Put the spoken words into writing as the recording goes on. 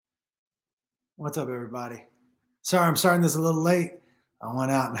What's up, everybody? Sorry, I'm starting this a little late. I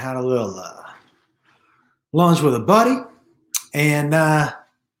went out and had a little lunch with a buddy, and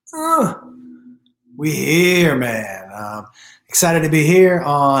we here, man. Excited to be here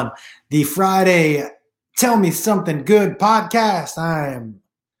on the Friday Tell Me Something Good podcast. I am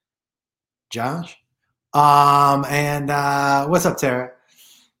Josh. And what's up, Tara?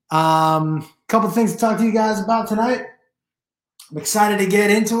 Couple of things to talk to you guys about tonight. I'm excited to get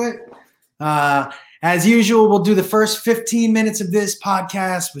into it. As usual, we'll do the first 15 minutes of this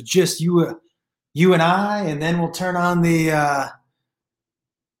podcast with just you and I, and then we'll turn on the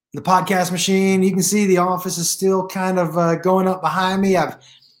podcast machine. You can see the office is still kind of going up behind me. I've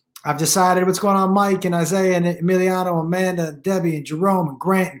decided what's going on, Mike and Isaiah and Emiliano, Amanda, and Debbie, and Jerome, and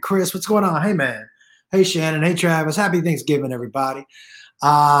Grant, and Chris. What's going on? Hey, man. Hey, Shannon. Hey, Travis. Happy Thanksgiving, everybody.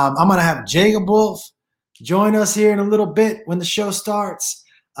 I'm going to have Jacob Wolf join us here in a little bit when the show starts.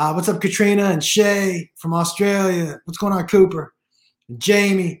 What's up, Katrina and Shay from Australia? What's going on, Cooper? And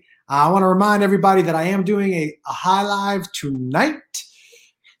Jamie. I want to remind everybody that I am doing a high live tonight,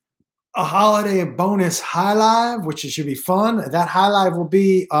 a holiday bonus high live, which should be fun. That high live will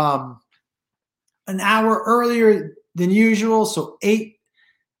be an hour earlier than usual, so 8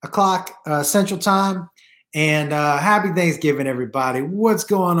 o'clock Central Time. And happy Thanksgiving, everybody. What's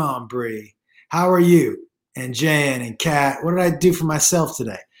going on, Bree? How are you? And Jan and Kat. What did I do for myself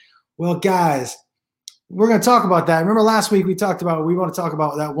today? Well, guys, we're going to talk about that. Remember last week we want to talk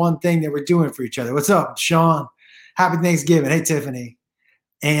about that one thing that we're doing for each other. What's up, Sean? Happy Thanksgiving. Hey, Tiffany.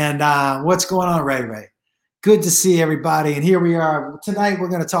 And what's going on, Ray Ray? Good to see everybody. And here we are. Tonight we're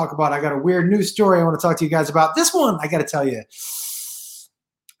going to talk about, I got a weird news story I want to talk to you guys about. This one, I got to tell you,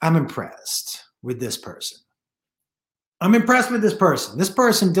 I'm impressed with this person. I'm impressed with this person. This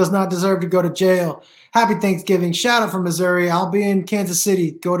person does not deserve to go to jail. Happy Thanksgiving. Shout out from Missouri. I'll be in Kansas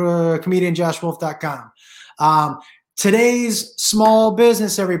City. Go to comedianjoshwolf.com. Today's small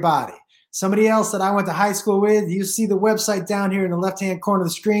business, everybody. Somebody else that I went to high school with. You see the website down here in the left-hand corner of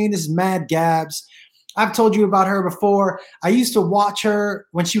the screen. This is Mad Gabs. I've told you about her before. I used to watch her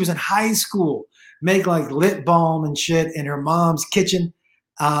when she was in high school make like lip balm and shit in her mom's kitchen.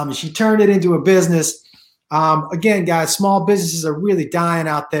 She turned it into a business. Again, guys, small businesses are really dying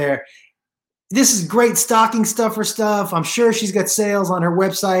out there. This is great stocking stuffer stuff. I'm sure she's got sales on her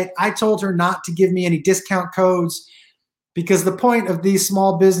website. I told her not to give me any discount codes because the point of these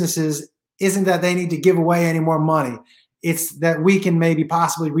small businesses isn't that they need to give away any more money. It's that we can maybe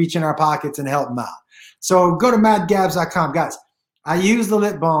possibly reach in our pockets and help them out. So go to madgabs.com. Guys, I use the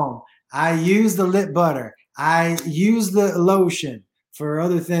lip balm. I use the lip butter. I use the lotion for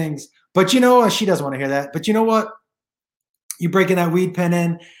other things. But you know what? She doesn't want to hear that. But you know what? You breaking that weed pen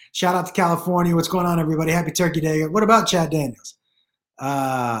in. Shout out to California. What's going on, everybody? Happy Turkey Day. What about Chad Daniels?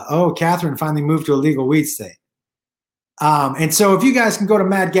 Catherine finally moved to a legal weed state. And so if you guys can go to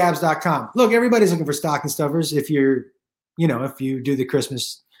madgabs.com. Look, everybody's looking for stocking stuffers if you do the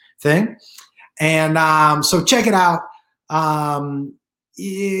Christmas thing. And so check it out.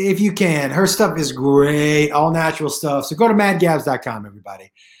 If you can. Her stuff is great. All natural stuff. So go to madgabs.com,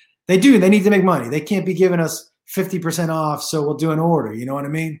 everybody. They need to make money. They can't be giving us 50% off, so we'll do an order. You know what I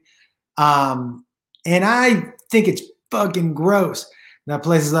mean? And I think it's fucking gross that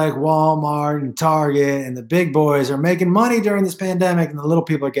places like Walmart and Target and the big boys are making money during this pandemic and the little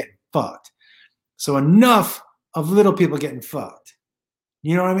people are getting fucked. So enough of little people getting fucked.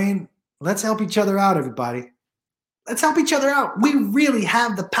 You know what I mean? Let's help each other out, everybody. Let's help each other out. We really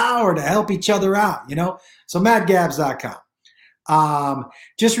have the power to help each other out, you know? So madgabs.com.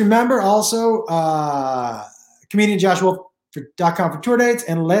 Just remember also comedianjoshwolf.com for tour dates,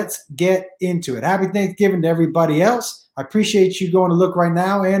 and let's get into it. Happy Thanksgiving to everybody else. I appreciate you going to look right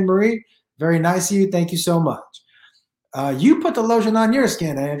now, Anne Marie. Very nice of you. Thank you so much. You put the lotion on your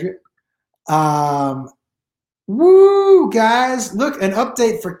skin, Andrea. Woo, guys. Look, an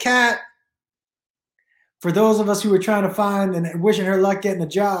update for Kat. For those of us who were trying to find and wishing her luck getting a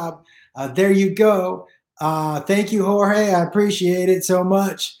job, there you go. Thank you, Jorge. I appreciate it so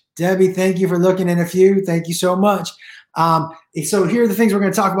much. Debbie, thank you for looking in a few. Thank you so much. So here are the things we're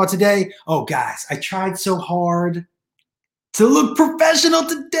going to talk about today. Oh, guys, I tried so hard to look professional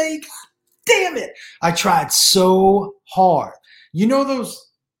today. God damn it. I tried so hard. You know those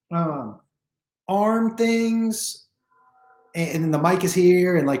arm things? And the mic is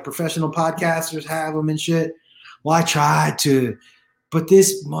here and like professional podcasters have them and shit. Well, I tried to. But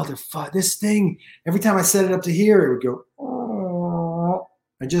this motherfucker, this thing, every time I set it up to here, it would go, oh,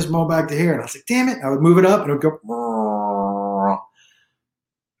 and just mow back to here. And I was like, damn it. I would move it up and it would go, oh.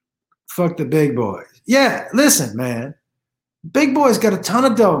 Fuck the big boys. Yeah, listen, man. Big boys got a ton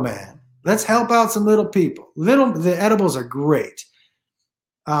of dough, man. Let's help out some little people. The edibles are great.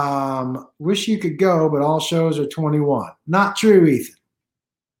 Wish you could go, but all shows are 21. Not true, Ethan.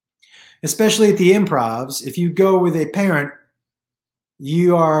 Especially at the improvs, if you go with a parent,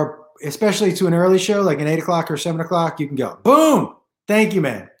 you are, especially to an early show, like an 8 o'clock or 7 o'clock, you can go. Boom! Thank you,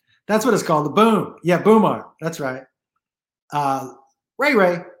 man. That's what it's called, the boom. Yeah, boom arm. That's right.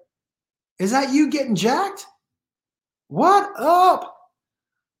 Ray, is that you getting jacked? What up?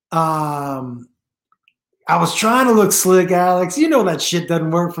 I was trying to look slick, Alex. You know that shit doesn't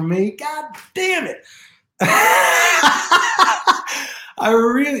work for me. God damn it. I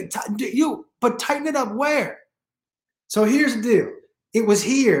really, but tighten it up where? So here's the deal. It was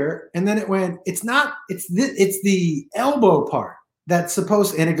here, and then it went, it's the elbow part that's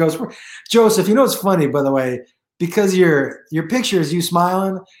supposed to, and it goes, Joseph, you know what's funny, by the way, because your picture is you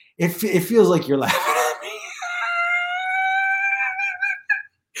smiling, it feels like you're laughing at me.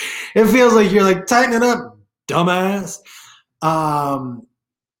 It feels like you're like, tighten it up, dumbass.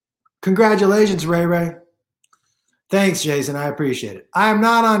 Congratulations, Ray. Thanks, Jason. I appreciate it. I am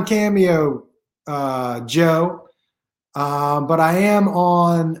not on Cameo, Joe, but I am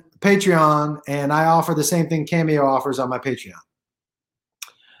on Patreon, and I offer the same thing Cameo offers on my Patreon.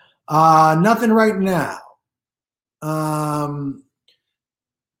 Nothing right now.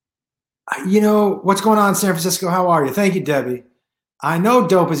 You know, what's going on in San Francisco? How are you? Thank you, Debbie. I know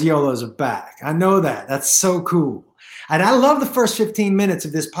Dope as YOLOs are back. I know that. That's so cool. And I love the first 15 minutes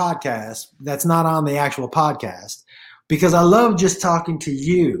of this podcast that's not on the actual podcast because I love just talking to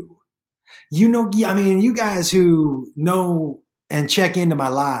you. You know, I mean, you guys who know and check into my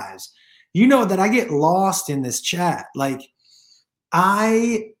lives, you know that I get lost in this chat. Like,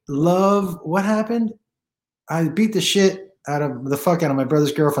 I love what happened. I beat the shit out of my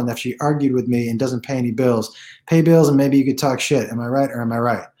brother's girlfriend if she argued with me and doesn't pay any bills. Pay bills and maybe you could talk shit. Am I right or am I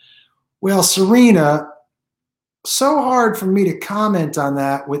right? Well, Serena, so hard for me to comment on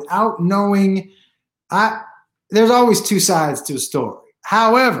that without knowing. There's always two sides to a story.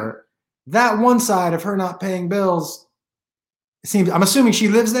 However, that one side of her not paying bills I'm assuming she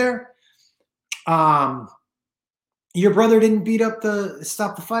lives there. Your brother didn't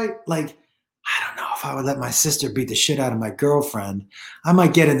stop the fight. Like, I don't know if I would let my sister beat the shit out of my girlfriend. I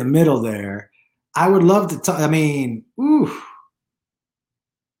might get in the middle there. I would love to talk. I mean, oof.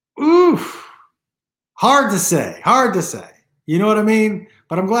 Hard to say. You know what I mean?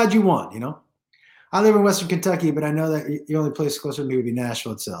 But I'm glad you won, you know? I live in Western Kentucky, but I know that the only place closer to me would be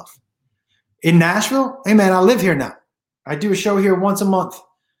Nashville itself. In Nashville? Hey, man, I live here now. I do a show here once a month.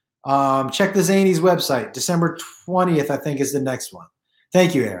 Check the Zanies website. December 20th, I think, is the next one.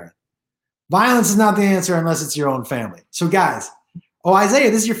 Thank you, Aaron. Violence is not the answer unless it's your own family. So, guys, Isaiah,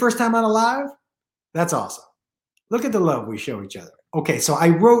 this is your first time on a live? That's awesome. Look at the love we show each other. Okay, so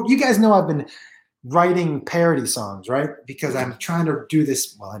you guys know I've been writing parody songs, right? Because I'm trying to do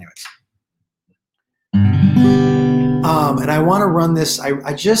this. Well, anyways. And I want to run this.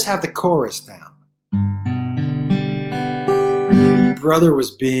 I just have the chorus down. Brother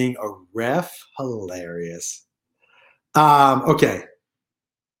was being a ref. Hilarious. Okay.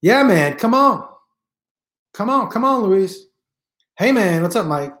 Yeah, man. Come on, Luis. Hey, man. What's up,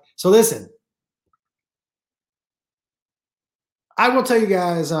 Mike? So listen, I will tell you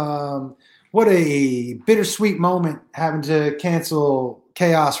guys what a bittersweet moment having to cancel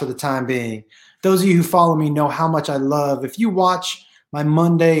Chaos for the time being. Those of you who follow me know how much I love. If you watch my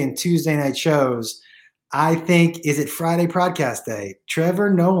Monday and Tuesday night shows, I think, is it Friday podcast day?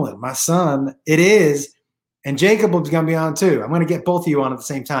 Trevor Nolan, my son, it is. And Jacob is going to be on too. I'm going to get both of you on at the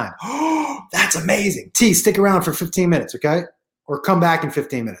same time. Oh, that's amazing. T, stick around for 15 minutes, okay? Or come back in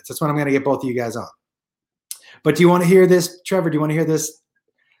 15 minutes. That's when I'm going to get both of you guys on. But do you want to hear this, Trevor? Do you want to hear this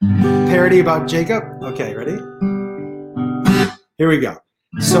parody about Jacob? Okay, ready? Here we go.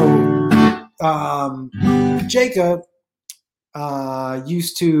 So Jacob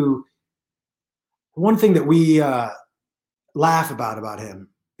used to, one thing that we laugh about him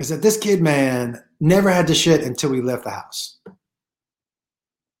is that this kid, man, never had to shit until we left the house.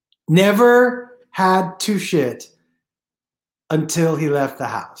 Never had to shit until he left the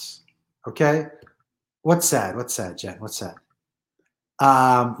house. Okay? What's sad, Jen? What's sad?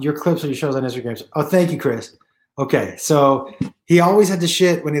 Your clips or your shows on Instagram. Oh, thank you, Chris. Okay, so he always had to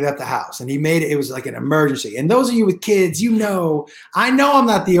shit when he left the house, and he made it. It was like an emergency. And those of you with kids, you know, I know I'm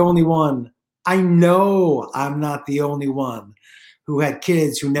not the only one. I know I'm not the only one who had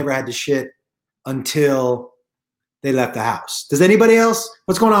kids who never had to shit until they left the house. Does anybody else?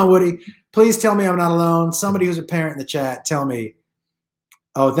 What's going on, Woody? Please tell me I'm not alone. Somebody who's a parent in the chat, tell me.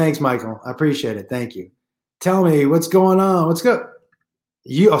 Oh, thanks, Michael. I appreciate it. Thank you. Tell me what's going on. What's good?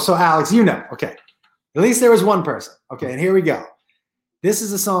 So Alex, okay. At least there was one person. Okay, and here we go. This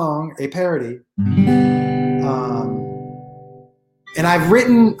is a song, a parody. And I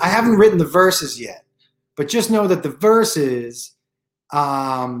haven't written the verses yet, but just know that the verses,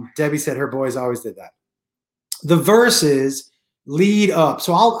 Debbie said her boys always did that. The verses lead up.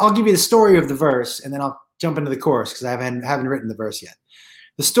 So I'll give you the story of the verse, and then I'll jump into the chorus because I haven't written the verse yet.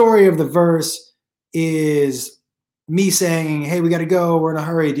 The story of the verse is me saying, hey, we got to go. We're in a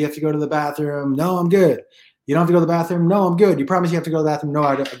hurry. Do you have to go to the bathroom? No, I'm good. You don't have to go to the bathroom? No, I'm good. You promise you have to go to the bathroom? No,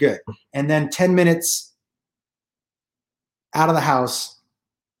 I'm good. And then 10 minutes out of the house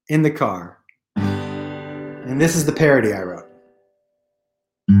in the car. And this is the parody I wrote.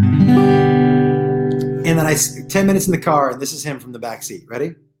 And then 10 minutes in the car, and this is him from the back seat.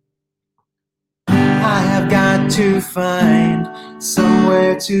 Ready? I have got to find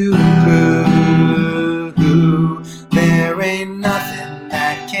somewhere to go. There ain't nothing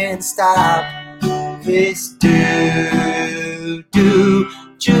that can stop this do.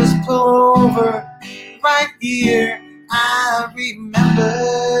 Just pull over right here. I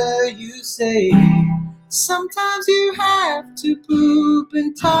remember you say sometimes you have to poop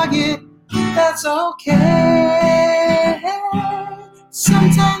in Target. That's okay.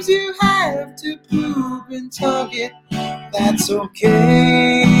 Sometimes you have to poop in Target. That's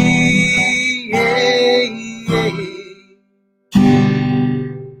okay.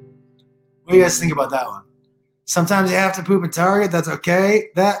 What do you guys think about that one? Sometimes you have to poop in Target. That's okay.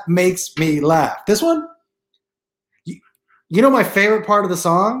 That makes me laugh. This one? You know my favorite part of the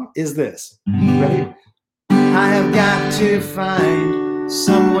song is this. Ready? I have got to find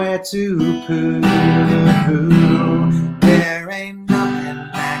somewhere to poo. There ain't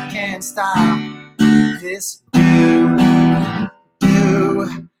nothing that can stop this do.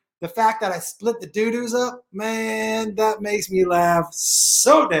 The fact that I split the doo-doos up, man, that makes me laugh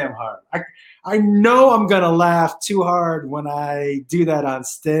so damn hard. I know I'm going to laugh too hard when I do that on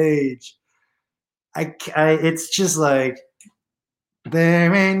stage. It's just like,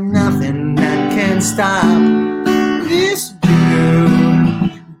 there ain't nothing that can stop this do.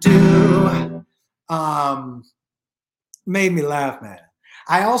 Made me laugh, man.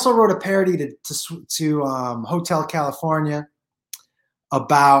 I also wrote a parody to Hotel California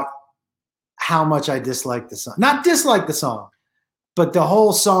about how much I dislike the song. Not dislike the song, but the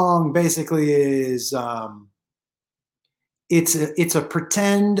whole song basically is it's a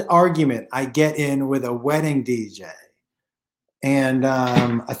pretend argument I get in with a wedding DJ. And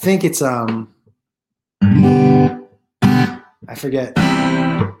I think it's I forget.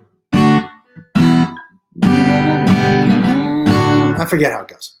 I forget how it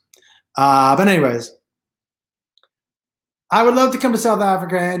goes. But anyways, I would love to come to South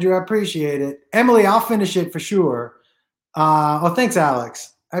Africa, Andrew. I appreciate it. Emily, I'll finish it for sure. Thanks,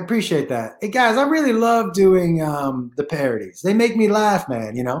 Alex. I appreciate that. Hey, guys, I really love doing the parodies. They make me laugh,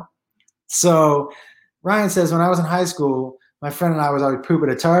 man, you know? So Ryan says, when I was in high school, my friend and I was always pooping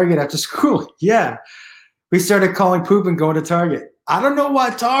at Target after school. Yeah. We started calling poop and going to Target. I don't know why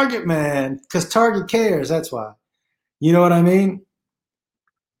Target, man, because Target cares. That's why. You know what I mean?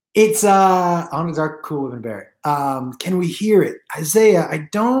 It's on a dark, cool, and Barrett. Can we hear it? Isaiah, I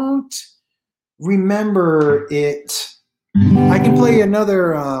don't remember it. I can play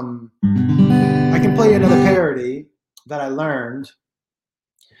another parody that I learned.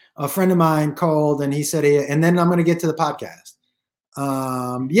 A friend of mine called and he said, and then I'm going to get to the podcast.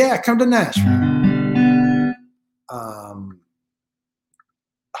 Yeah, come to Nashville.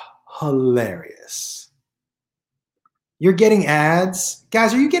 Hilarious. You're getting ads?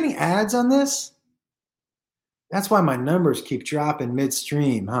 Guys, are you getting ads on this? That's why my numbers keep dropping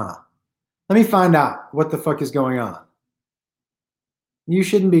midstream, huh? Let me find out what the fuck is going on. You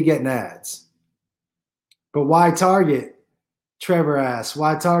shouldn't be getting ads. But why Target? Trevor asks,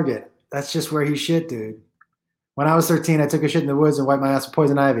 why Target? That's just where he shit, dude. When I was 13, I took a shit in the woods and wiped my ass with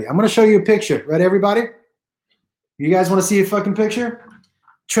poison ivy. I'm going to show you a picture. Ready, everybody? You guys want to see a fucking picture?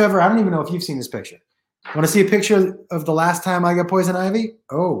 Trevor, I don't even know if you've seen this picture. Want to see a picture of the last time I got poison ivy?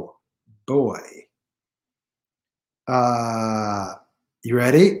 Oh, boy. You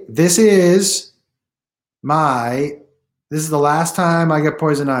ready? This is the last time I got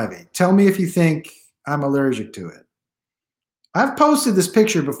poison ivy. Tell me if you think I'm allergic to it. I've posted this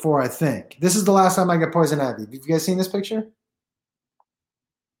picture before, I think. This is the last time I got poison ivy. Have you guys seen this picture?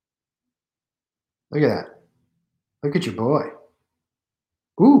 Look at that. Look at your boy.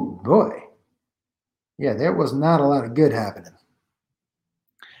 Ooh, boy. Yeah, there was not a lot of good happening.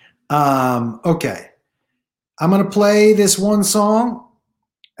 Okay. I'm going to play this one song,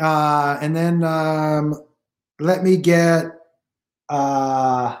 and then let me get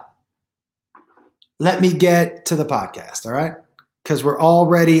let me get to the podcast, all right? Because we're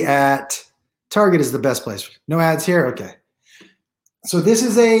already at Target is the best place. No ads here? Okay. So this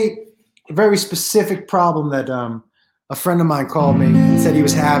is a very specific problem that a friend of mine called me and said he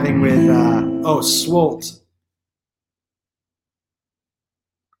was having with, Swolt.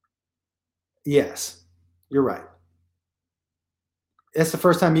 Yes, you're right. That's the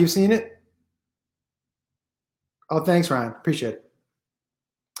first time you've seen it? Oh, thanks, Ryan. Appreciate it.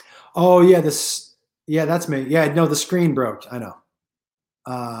 Oh, yeah, yeah, that's me. Yeah, no, the screen broke. I know.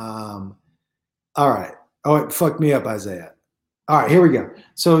 All right. Oh, it fucked me up, Isaiah. All right, here we go.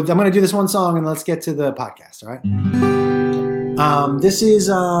 So I'm going to do this one song and let's get to the podcast, all right? This is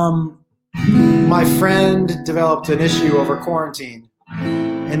my friend developed an issue over quarantine.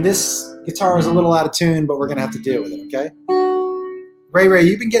 And this guitar is a little out of tune, but we're going to have to deal with it, okay? Ray,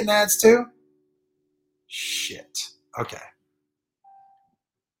 you been getting ads too? Shit. Okay.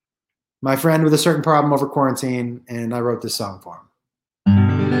 My friend with a certain problem over quarantine, and I wrote this song for him.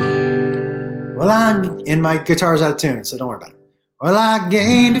 Well, and my guitar's out of tune, so don't worry about it. Well, I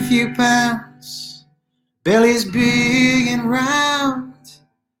gained a few pounds, belly's big and round,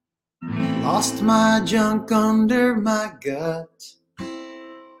 lost my junk under my gut.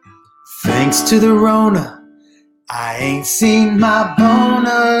 Thanks to the Rona, I ain't seen my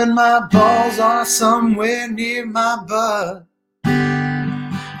boner, and my balls are somewhere near my butt.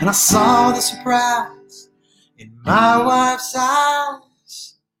 And I saw the surprise in my wife's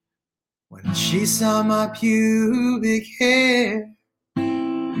eyes when she saw my pubic hair.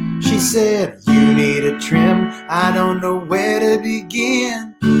 She said, you need a trim, I don't know where to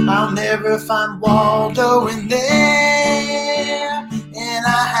begin. I'll never find Waldo in there. And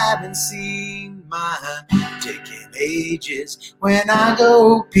I haven't seen my dick in ages. When I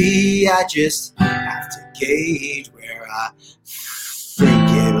go pee, I just have to gauge where I think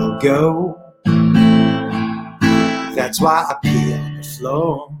it'll go. That's why I pee on the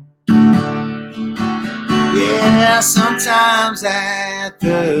floor. Yeah, sometimes at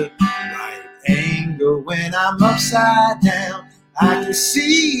the right angle, when I'm upside down, I can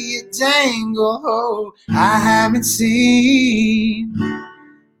see it dangle. Oh, I haven't seen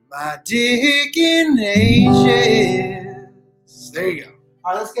my dick in ages. There you go.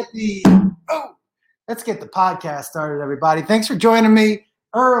 All right, let's get the podcast started, everybody. Thanks for joining me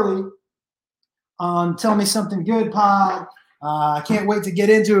early on Tell Me Something Good pod. I can't wait to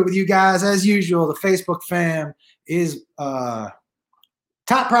get into it with you guys. As usual, the Facebook fam is top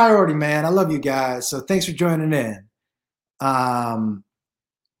priority, man. I love you guys. So thanks for joining in. Oh,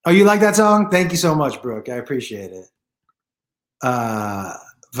 you like that song? Thank you so much, Brooke. I appreciate it.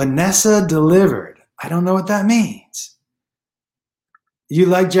 Vanessa Delivered. I don't know what that means. You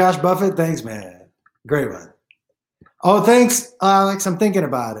like Josh Buffett? Thanks, man. Great one. Oh, thanks, Alex. I'm thinking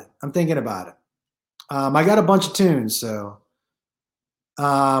about it. I got a bunch of tunes, so.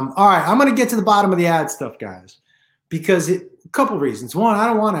 All right, I'm going to get to the bottom of the ad stuff, guys, because a couple reasons. One, I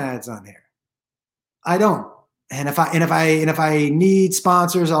don't want ads on here. I don't. And if I need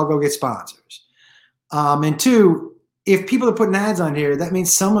sponsors, I'll go get sponsors. And two, if people are putting ads on here, that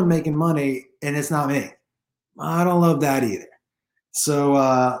means someone making money, and it's not me. I don't love that either.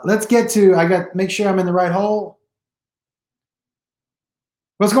 So let's get to. Make sure I'm in the right hole.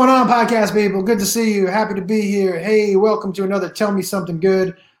 What's going on, podcast people? Good to see you. Happy to be here. Hey, welcome to another Tell Me Something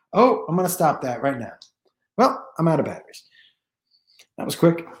Good. Oh, I'm going to stop that right now. Well, I'm out of batteries. That was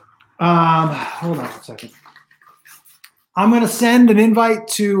quick. Hold on a second. I'm going to send an invite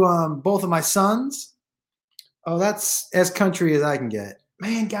to both of my sons. Oh, that's as country as I can get.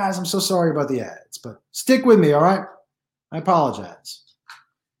 Man, guys, I'm so sorry about the ads, but stick with me, all right? I apologize.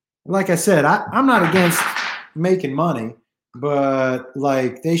 Like I said, I'm not against making money. But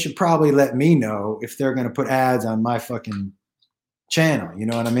like, they should probably let me know if they're going to put ads on my fucking channel. You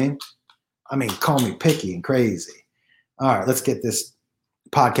know what I mean? Call me picky and crazy. All right, let's get this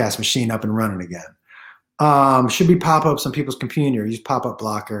podcast machine up and running again. Should be pop-ups on people's computer. Use pop-up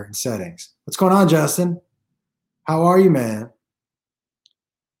blocker and settings. What's going on, Justin? How are you, man?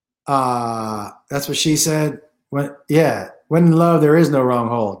 That's what she said. When in love, there is no wrong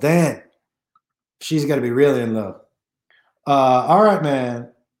hole. Damn. She's got to be really in love. All right, man.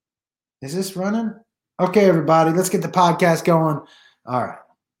 Is this running? Okay, everybody, let's get the podcast going. All right.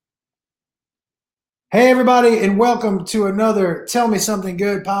 Hey, everybody, and welcome to another Tell Me Something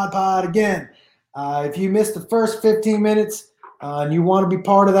Good pod again. If you missed the first 15 minutes and you want to be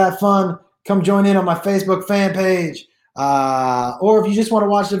part of that fun, come join in on my Facebook fan page. Or if you just want to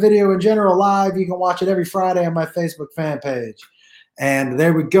watch the video in general live, you can watch it every Friday on my Facebook fan page. And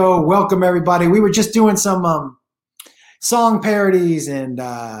there we go. Welcome, everybody. We were just doing some song parodies, and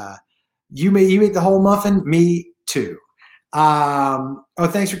you ate the whole muffin. Me too.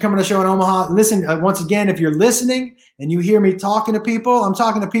 Thanks for coming to the show in Omaha. Listen, once again, if you're listening and you hear me talking to people, I'm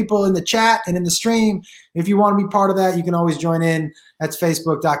talking to people in the chat and in the stream. If you want to be part of that, you can always join in. That's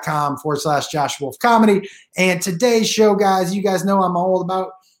facebook.com/Josh Wolf Comedy. And today's show, guys, you guys know I'm all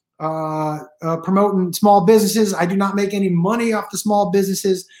about promoting small businesses. I do not make any money off the small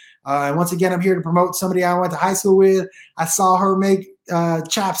businesses. And once again, I'm here to promote somebody I went to high school with. I saw her make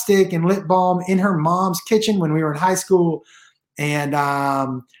chapstick and lip balm in her mom's kitchen when we were in high school. And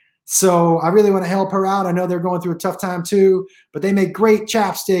so I really want to help her out. I know they're going through a tough time too, but they make great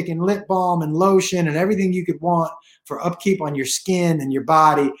chapstick and lip balm and lotion and everything you could want for upkeep on your skin and your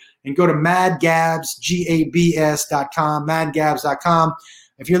body. And go to madgabs, GABS.com, madgabs.com.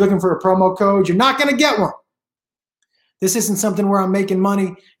 If you're looking for a promo code, you're not going to get one. This isn't something where I'm making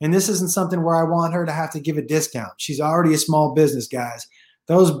money, and this isn't something where I want her to have to give a discount. She's already a small business, guys.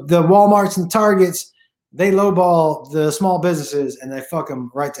 The Walmarts and Targets, they lowball the small businesses, and they fuck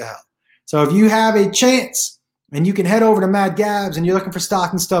them right to hell. So if you have a chance, and you can head over to Mad Gabs, and you're looking for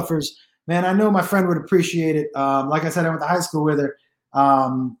stocking stuffers, man, I know my friend would appreciate it. Like I said, I went to high school with her.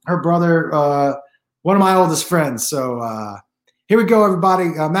 Her brother, one of my oldest friends. So here we go, everybody.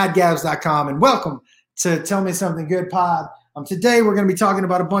 Madgabs.com, and welcome to Tell Me Something Good pod. Today we're going to be talking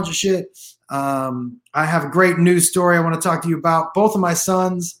about a bunch of shit. I have a great news story I want to talk to you about. Both of my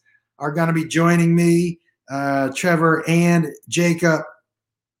sons are going to be joining me, Trevor and Jacob.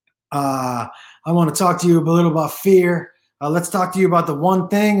 I want to talk to you a little about fear. Let's talk to you about the one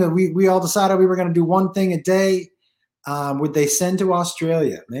thing that we all decided we were going to do one thing a day. Would they send to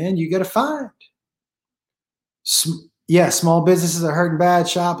Australia? Man, you got to find. Small businesses are hurting bad.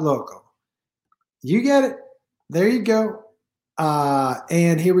 Shop local. You get it. There you go.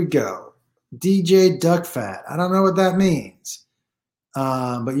 And here we go. DJ Duck Fat. I don't know what that means.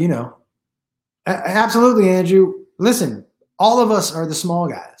 But you know. Absolutely, Andrew. Listen, all of us are the small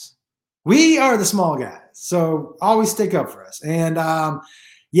guys. We are the small guys. So always stick up for us. And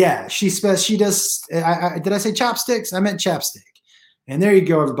she does. Did I say chopsticks? I meant chapstick. And there you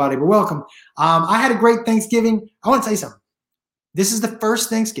go, everybody. But welcome. I had a great Thanksgiving. I want to tell you something. This is the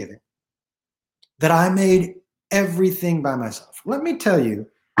first Thanksgiving that I made everything by myself. Let me tell you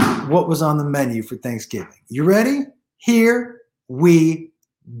what was on the menu for Thanksgiving. You ready? Here we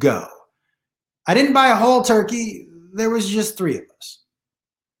go. I didn't buy a whole turkey. There was just 3 of us.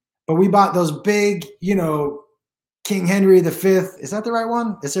 But we bought those big, King Henry V. Is that the right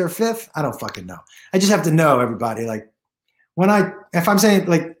one? Is there a 5th? I don't fucking know. I just have to know, everybody. Like, if I'm saying,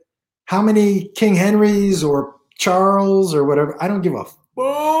 like, how many King Henrys or Charles or whatever, I don't give a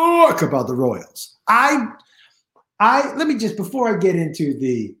fuck about the royals. Let me just, before I get into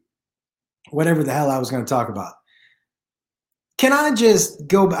the whatever the hell I was going to talk about, can I just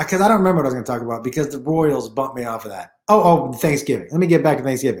go back, because I don't remember what I was going to talk about because the royals bumped me off of that. Thanksgiving. Let me get back to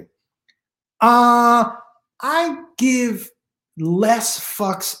Thanksgiving. I give less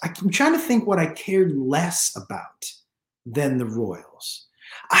fucks. I'm trying to think what I cared less about than the royals.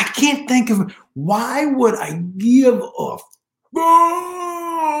 I can't think of, why would I give a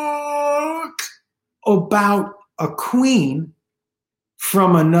fuck about a queen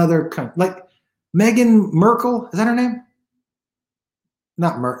from another country? Like Meghan Merkel, is that her name?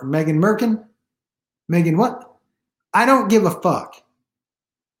 Not Meghan Merkin? Meghan what? I don't give a fuck.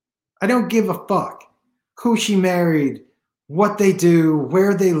 I don't give a fuck who she married, what they do,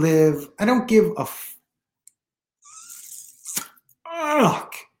 where they live. I don't give a fuck.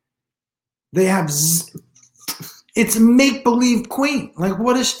 They have it's a make-believe queen. Like,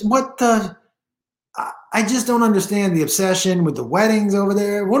 I just don't understand the obsession with the weddings over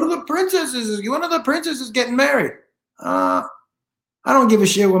there. One of the princesses is getting married. I don't give a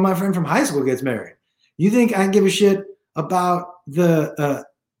shit when my friend from high school gets married. You think I give a shit about the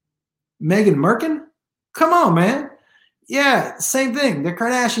Meghan Merkin? Come on, man. Yeah, same thing. The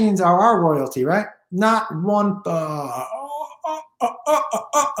Kardashians are our royalty, right? Not one.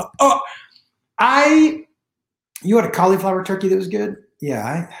 You had a cauliflower turkey that was good?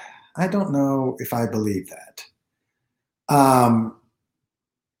 Yeah, I don't know if I believe that.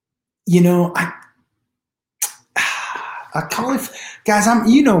 A cauliflower, guys,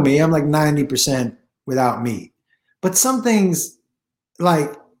 you know me, I'm like 90% without meat. But some things,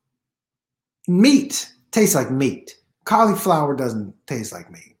 like meat, taste like meat. Cauliflower doesn't taste like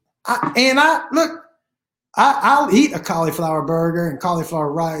meat. I'll eat a cauliflower burger and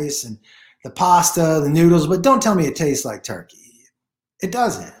cauliflower rice and the pasta, the noodles, but don't tell me it tastes like turkey. It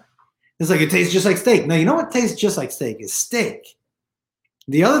doesn't. It's like it tastes just like steak. Now, you know what tastes just like steak is steak.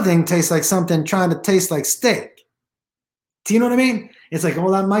 The other thing tastes like something trying to taste like steak. Do you know what I mean? It's like,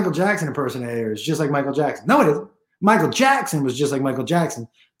 oh, that Michael Jackson impersonator is just like Michael Jackson. No, it isn't. Michael Jackson was just like Michael Jackson.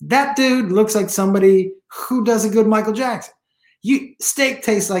 That dude looks like somebody who does a good Michael Jackson. Steak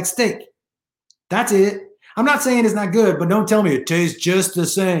tastes like steak. That's it. I'm not saying it's not good, but don't tell me it tastes just the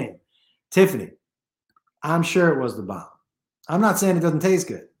same. Tiffany, I'm sure it was the bomb. I'm not saying it doesn't taste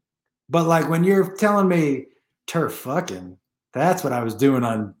good. But like when you're telling me turf fucking, that's what I was doing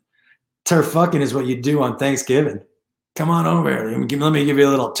on turf fucking is what you do on Thanksgiving. Come on over here. Let me give you a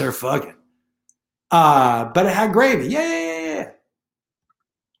little turf fucking. But it had gravy. Yeah.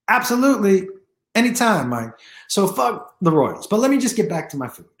 Absolutely. Anytime, Mike. So fuck the Royals. But let me just get back to my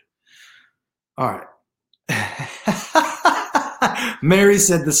food. All right. Mary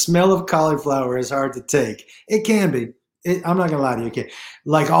said the smell of cauliflower is hard to take. It can be. I'm not gonna lie to you. Okay.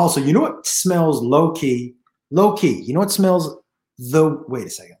 Like also, you know what smells low key? Low key. You know what smells wait a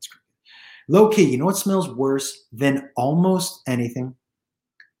second. Low key. You know what smells worse than almost anything?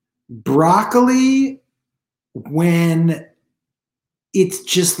 Broccoli when it's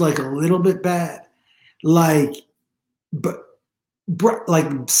just like a little bit bad. Like, like,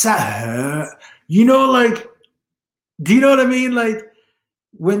 you know, like, do you know what I mean? Like,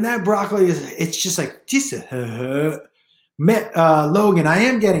 when that broccoli is, it's just like, Logan, I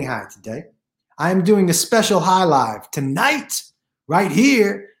am getting high today. I am doing a special high live tonight, right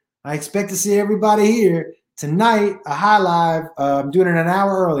here. I expect to see everybody here tonight, a high live. I'm doing it an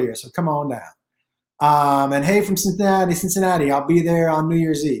hour earlier, so come on down. And hey, from Cincinnati, I'll be there on New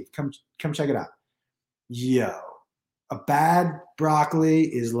Year's Eve. Come check it out. Yo, a bad broccoli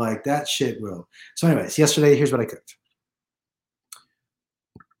is like that shit will. So anyways, yesterday, here's what I cooked.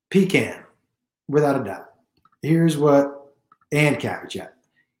 Pecan, without a doubt. And cabbage, yeah.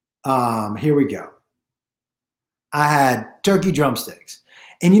 Here we go. I had turkey drumsticks.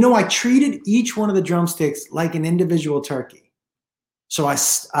 And you know, I treated each one of the drumsticks like an individual turkey. So I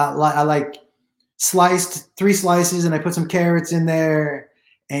like sliced 3 slices and I put some carrots in there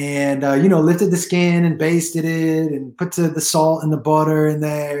and, lifted the skin and basted it and put the salt and the butter in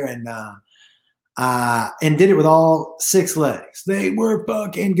there and did it with all 6 legs. They were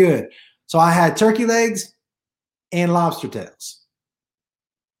fucking good. So I had turkey legs and lobster tails.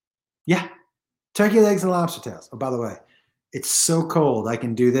 Yeah, turkey legs and lobster tails. Oh, by the way, it's so cold. I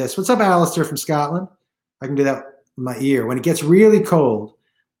can do this. What's up, Alistair from Scotland? I can do that with my ear. When it gets really cold,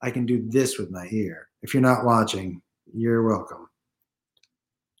 I can do this with my ear. If you're not watching, you're welcome.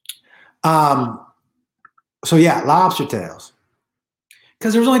 So yeah, lobster tails.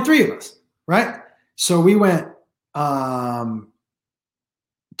 Because there was only 3 of us, right? So we went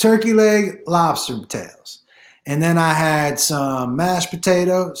turkey leg, lobster tails. And then I had some mashed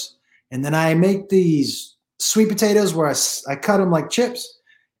potatoes. And then I make these sweet potatoes where I cut them like chips.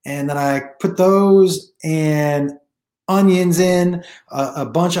 And then I put those and onions in, a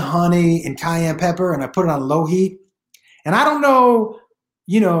bunch of honey and cayenne pepper, and I put it on low heat. And I don't know,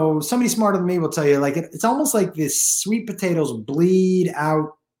 somebody smarter than me will tell you, like it's almost like this sweet potatoes bleed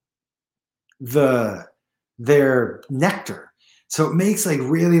out their nectar. So it makes like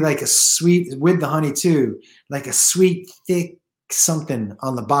really like a sweet, with the honey too, like a sweet, thick something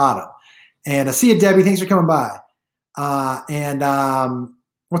on the bottom. And I see you, Debbie. Thanks for coming by.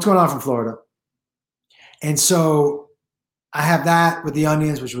 What's going on from Florida? And so I have that with the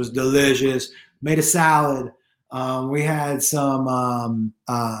onions, which was delicious. Made a salad. We had some,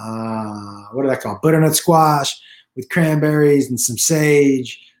 what did I call it? Butternut squash with cranberries and some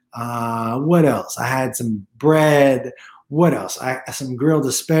sage. What else? I had some bread. What else? Some grilled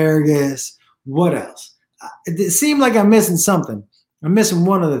asparagus. What else? It seemed like I'm missing something. I'm missing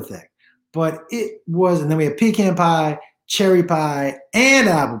one other thing. But it was, and then we had pecan pie, cherry pie, and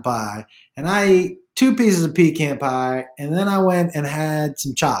apple pie. And I ate 2 pieces of pecan pie, and then I went and had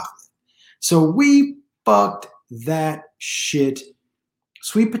some chocolate. So we fucked that shit.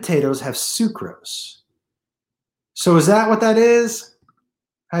 Sweet potatoes have sucrose. So is that what that is?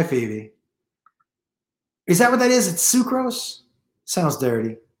 Hi, Phoebe. Is that what that is? It's sucrose? Sounds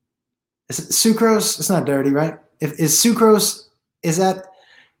dirty. Is it sucrose? It's not dirty, right? Is sucrose, is that...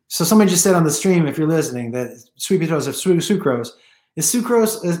 So somebody just said on the stream, if you're listening, that sweet potatoes have sucrose. Is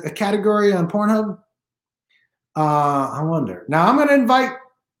sucrose a category on Pornhub? I wonder. Now I'm going to invite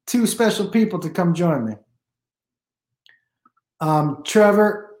 2 special people to come join me.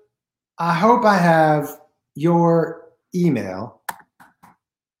 Trevor, I hope I have your email,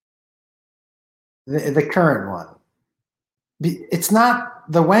 the current one. It's not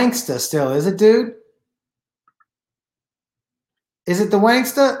the Wanksta still, is it, dude? Is it the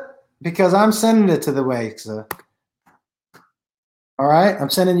Wanksta? Because I'm sending it to the Wanksta. All right? I'm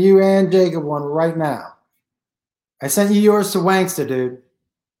sending you and Jacob one right now. I sent you yours to Wankster, dude.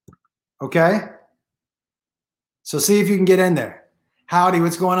 Okay? So see if you can get in there. Howdy,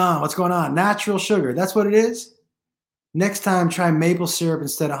 what's going on? What's going on? Natural sugar. That's what it is? Next time, try maple syrup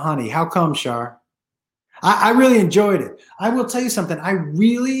instead of honey. How come, Shar? I really enjoyed it. I will tell you something. I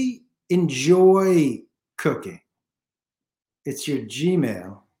really enjoy cooking. It's your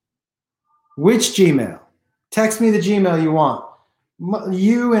Gmail. Which Gmail? Text me the Gmail you want.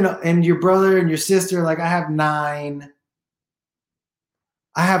 You and your brother and your sister, like I have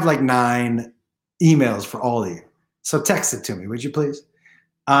like 9 emails for all of you. So text it to me, would you please?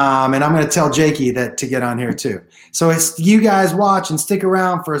 And I'm going to tell Jakey that to get on here too. So it's you guys watch and stick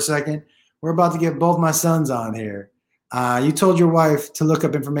around for a second. We're about to get both my sons on here. You told your wife to look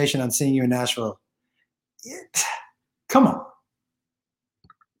up information on seeing you in Nashville. Come on.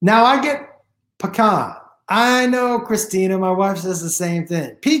 Now I get pecan. I know, Christina. My wife says the same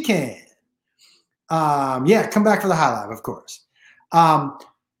thing. Pecan. Yeah, come back for the high live, of course.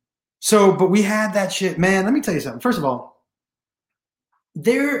 But we had that shit, man. Let me tell you something. First of all,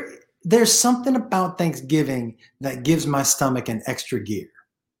 there's something about Thanksgiving that gives my stomach an extra gear.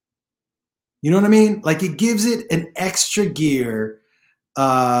 You know what I mean? Like it gives it an extra gear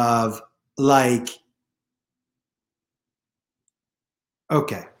of like,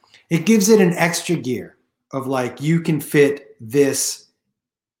 okay. It gives it an extra gear of like, you can fit this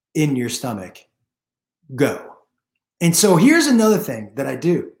in your stomach. Go. And so here's another thing that I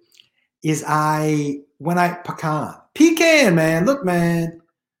do is pecan, man. Look, man,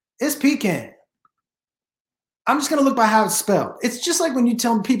 it's pecan. I'm just going to look by how it's spelled. It's just like when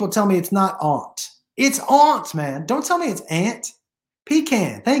people tell me it's not aunt. It's aunt, man. Don't tell me it's aunt.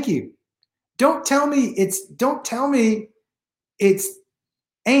 Pecan. Thank you. Don't tell me it's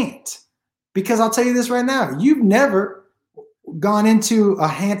aunt, because I'll tell you this right now. You've never gone into a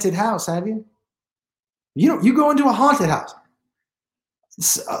haunted house, have you? You go into a haunted house.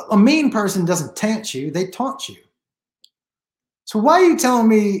 A mean person doesn't taunt you. They taunt you. So why are you telling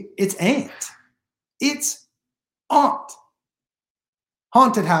me it's aunt? It's aunt.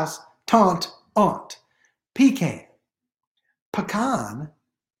 Haunted house, taunt, aunt. Pecan. Pecan?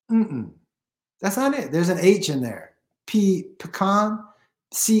 That's not it. There's an H in there. Pecan?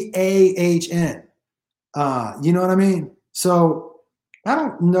 CAHN. You know what I mean? So I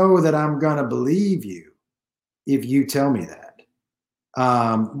don't know that I'm going to believe you if you tell me that.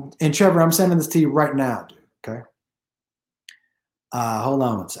 And Trevor, I'm sending this to you right now, dude. Okay. Hold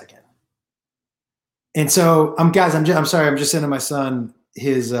on one second. And so I'm sorry. I'm just sending my son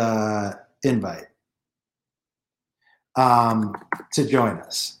his invite to join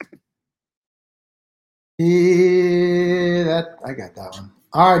us. I got that one.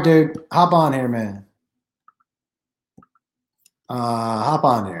 All right, dude. Hop on here, man. Hop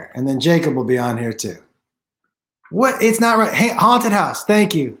on here. And then Jacob will be on here too. What? It's not right. Hey, haunted house.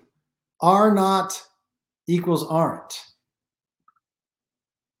 Thank you. Are not equals aren't.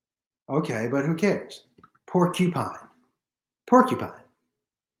 Okay, but who cares? Porcupine. Porcupine.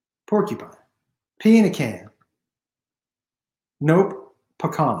 Porcupine. Pea in a can. Nope.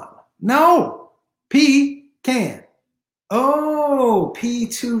 Pecan. No. Pecan. Oh,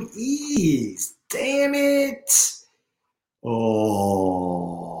 P2Es. Damn it.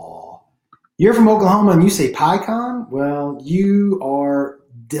 Oh. You're from Oklahoma and you say PyCon? Well, you are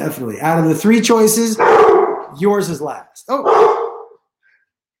definitely, out of the 3 choices, yours is last. Oh,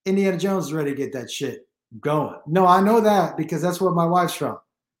 Indiana Jones is ready to get that shit going. No, I know that because that's where my wife's from.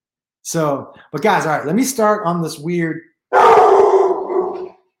 So, but guys, all right, let me start on this weird.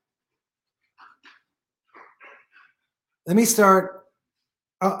 Let me start.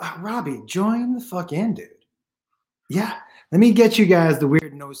 Robbie, join the fuck in, dude. Yeah. Let me get you guys the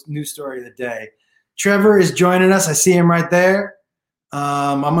weird news story of the day. Trevor is joining us. I see him right there.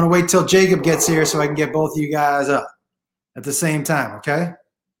 I'm going to wait till Jacob gets here so I can get both of you guys up at the same time, okay?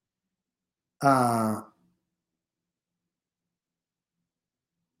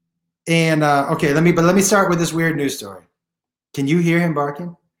 Okay, let me start with this weird news story. Can you hear him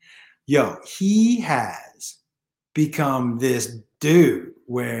barking? Yo, he has become this dude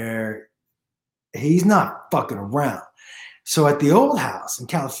where he's not fucking around. So at the old house in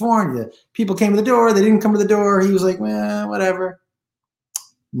California, people came to the door. They didn't come to the door. He was like, well, whatever.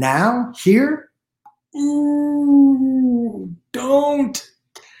 Now, here, don't.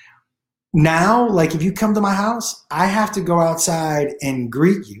 Now, like if you come to my house, I have to go outside and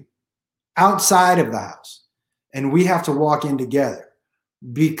greet you outside of the house. And we have to walk in together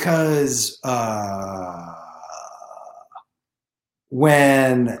because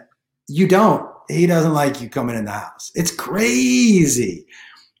when you don't, he doesn't like you coming in the house. It's crazy.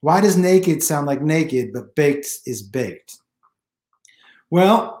 Why does naked sound like naked, but baked is baked?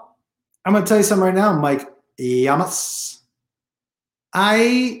 Well, I'm going to tell you something right now, Mike Yamas.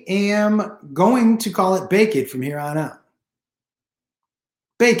 I am going to call it baked from here on out.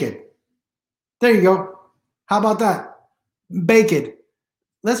 Baked. There you go. How about that? Baked.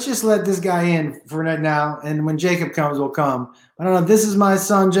 Let's just let this guy in for right now, and when Jacob comes, we'll come. I don't know. This is my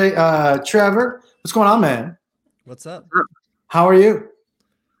son, Trevor. What's going on, man? What's up? How are you?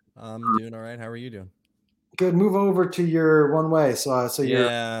 I'm doing all right. How are you doing? Good. Move over to your one way. So you're.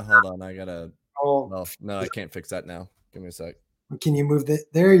 Yeah, hold on. I gotta. Oh, Well, no, I can't fix that now. Give me a sec. can you move that?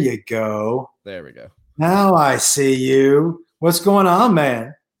 There you go. There we go. Now I see you. What's going on,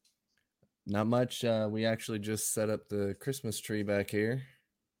 man? Not much. We actually just set up the Christmas tree back here.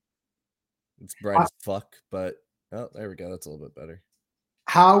 It's bright as fuck, but oh, there we go. That's a little bit better.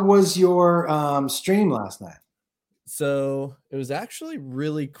 How was your stream last night? So it was actually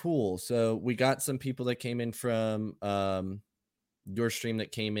really cool. So we got some people that came in from your stream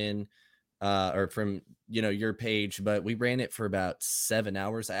that came in or from your page, but we ran it for about 7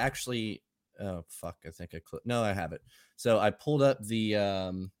 hours. I actually I think I have it. So I pulled up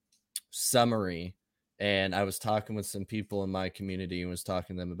the summary, and I was talking with some people in my community and was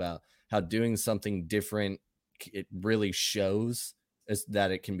talking to them about how doing something different, it really shows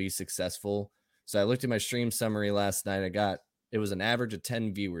that it can be successful. So I looked at my stream summary last night. It was an average of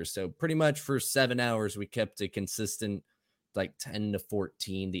 10 viewers. So pretty much for 7 hours, we kept a consistent like 10 to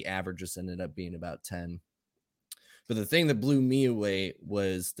 14. The averages ended up being about 10. But the thing that blew me away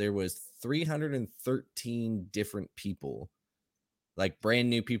was there was 313 different people, like brand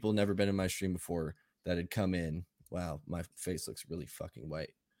new people, never been in my stream before, that had come in. Wow, my face looks really fucking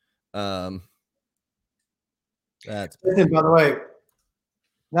white. That's by the way,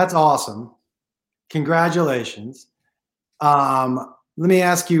 that's awesome. Congratulations. Let me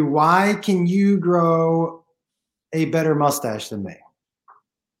ask you, why can you grow a better mustache than me?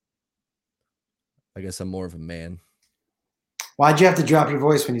 I guess I'm more of a man. Why'd you have to drop your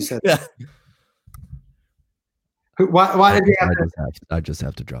voice when you said that? Why did you have to? I just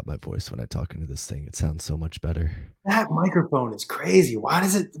have to drop my voice when I talk into this thing. It sounds so much better. That microphone is crazy. Why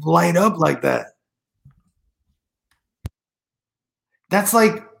does it light up like that? That's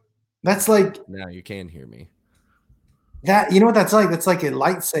like now you can hear me. That, you know what that's like? That's like a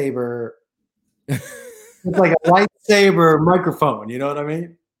lightsaber. It's like a lightsaber microphone. You know what I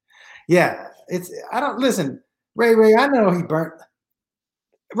mean? Yeah. Listen, Ray, I know he burnt.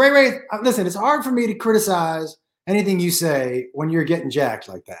 Ray, listen, it's hard for me to criticize anything you say when you're getting jacked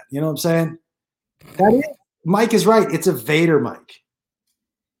like that. You know what I'm saying? Mike is right. It's a Vader mic.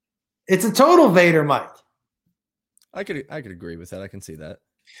 It's a total Vader mic. I could agree with that. I can see that.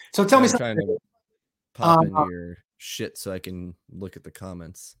 So tell me something. I'm trying to pop in your shit so I can look at the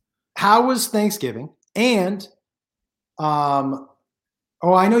comments. How was Thanksgiving? And I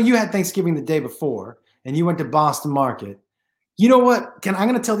know you had Thanksgiving the day before and you went to Boston Market. You know what? I'm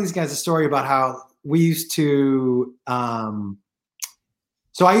going to tell these guys a story about how we used to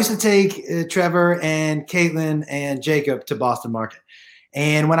so I used to take Trevor and Caitlin and Jacob to Boston Market.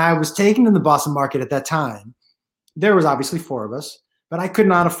 And when I was taking them to Boston Market at that time, there was obviously 4 of us, but I could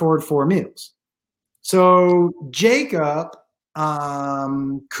not afford 4 meals. So Jacob,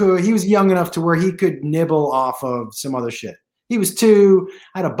 he was young enough to where he could nibble off of some other shit. He was 2.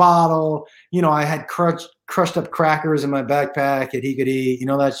 I had a bottle. I had crushed up crackers in my backpack that he could eat.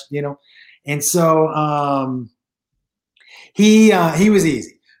 And so he was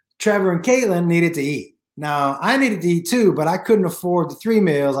easy. Trevor and Caitlin needed to eat. Now I needed to eat too, but I couldn't afford the 3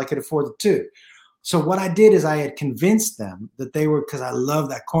 meals. I could afford the 2. So what I did is I had convinced them that they were, because I love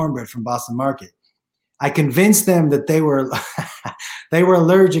that cornbread from Boston Market. I convinced them that they were they were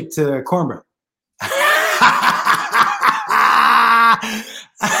allergic to cornbread.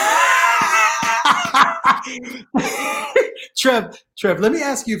 Trev, let me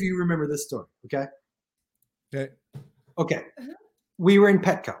ask you if you remember this story, okay? Okay. We were in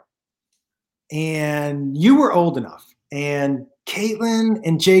Petco, and you were old enough, and Caitlin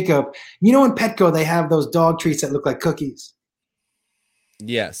and Jacob, in Petco, they have those dog treats that look like cookies.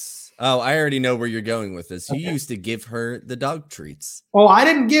 Yes. Oh, I already know where you're going with this. You used to give her the dog treats. Oh, I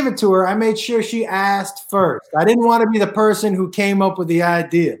didn't give it to her. I made sure she asked first. I didn't want to be the person who came up with the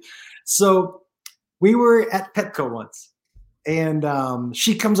idea. So we were at Petco once, and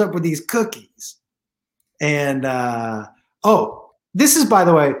she comes up with these cookies. And, this is, by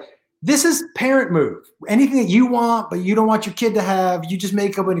the way, this is parent move. Anything that you want, but you don't want your kid to have, you just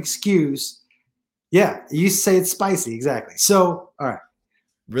make up an excuse. Yeah, you say it's spicy. Exactly. So, all right.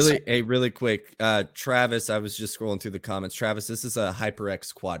 Really quick. Travis, I was just scrolling through the comments. Travis, this is a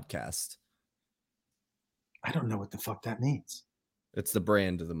HyperX Quadcast. I don't know what the fuck that means. It's the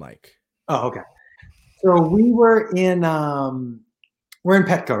brand of the mic. Oh, okay. So we're in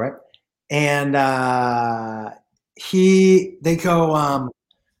Petco, right? And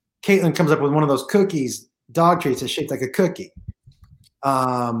Caitlin comes up with one of those cookies, dog treats that's shaped like a cookie.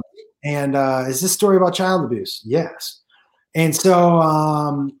 Is this story about child abuse? Yes. And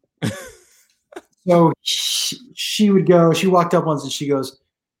so so she walked up once and she goes,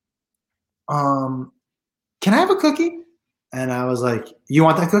 can I have a cookie? And I was like, you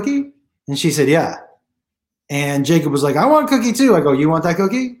want that cookie? And she said, yeah. And Jacob was like, I want a cookie too. I go, you want that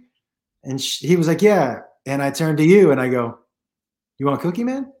cookie? And he was like, yeah. And I turned to you and I go, you want a cookie,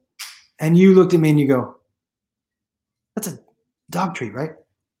 man? And you looked at me and you go, that's a dog treat, right?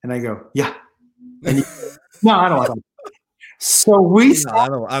 And I go, yeah. And you go, no, I don't want that. So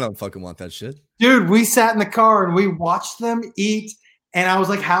I don't fucking want that shit. Dude, we sat in the car and we watched them eat. And I was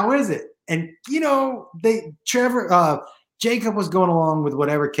like, how is it? And Jacob was going along with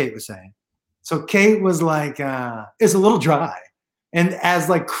whatever Kate was saying. So Kate was like, it's a little dry. And as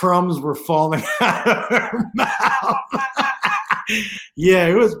like crumbs were falling out of her mouth. Yeah,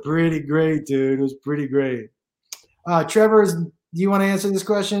 it was pretty great, dude. It was pretty great. Trevor, do you want to answer this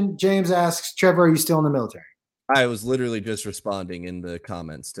question? James asks, Trevor, are you still in the military? I was literally just responding in the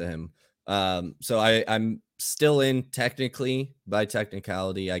comments to him. So I'm still in technically. By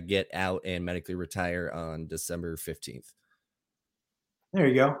technicality, I get out and medically retire on December 15th. There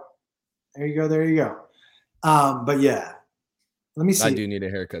you go. But yeah, let me see. I do need a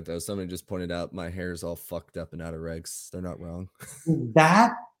haircut though. Somebody just pointed out my hair is all fucked up and out of regs. They're not wrong.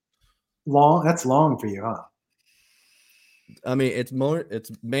 That's long for you, huh? I mean, it's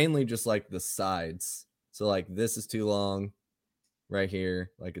mainly just like the sides. So like this is too long right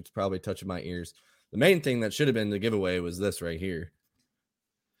here. Like it's probably touching my ears. The main thing that should have been the giveaway was this right here.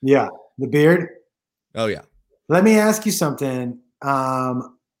 Yeah. The beard. Oh yeah. Let me ask you something.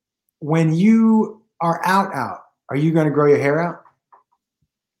 When you are out, are you going to grow your hair out?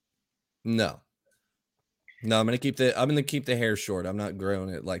 No, I'm going to keep the hair short. I'm not growing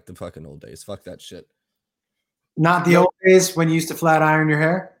it like the fucking old days. Fuck that shit. Not the old days when you used to flat iron your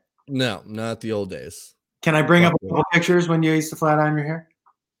hair? No, not the old days. Can I bring up a couple pictures when you used to flat iron your hair?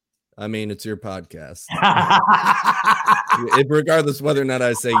 I mean, it's your podcast. Regardless whether or not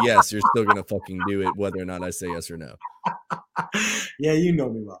I say yes, you're still going to fucking do it whether or not I say yes or no. Yeah, you know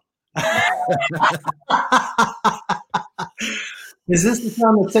me well. Is this the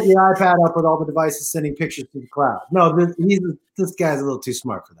time to set your iPad up with all the devices sending pictures to the cloud? No, this guy's a little too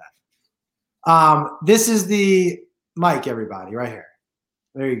smart for that. This is the mic, everybody, right here.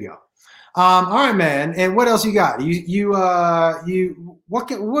 There you go. All right, man. And what else you got? What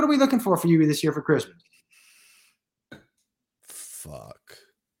are we looking for you this year for Christmas? Fuck.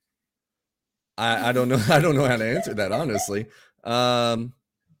 I don't know. I don't know how to answer that, honestly. I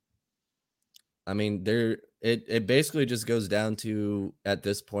mean, it basically just goes down to, at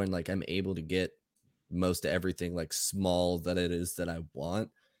this point, like I'm able to get most of everything like small that it is that I want.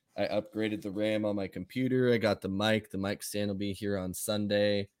 I upgraded the RAM on my computer. I got the mic. The mic stand will be here on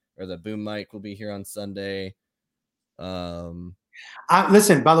Sunday, or the boom mic will be here on Sunday. Listen,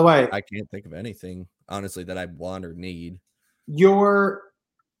 by the way, I can't think of anything, honestly, that I want or need. So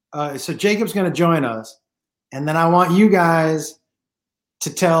Jacob's going to join us, and then I want you guys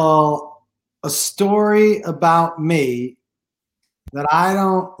to tell a story about me that I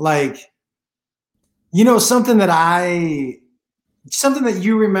don't like, something that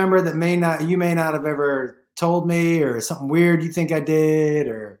you remember that you may not have ever told me, or something weird you think I did,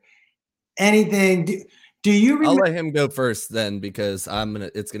 or anything. Do you remember? I'll let him go first then, because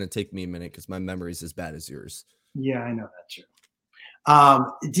it's gonna take me a minute because my memory's as bad as yours. Yeah, I know that's true.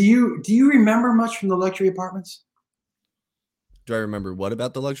 Do you remember much from the luxury apartments? Do I remember what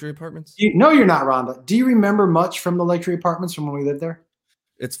about the luxury apartments? No, you're not, Rhonda. Do you remember much from the luxury apartments from when we lived there?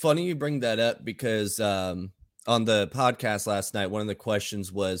 It's funny you bring that up because on the podcast last night, one of the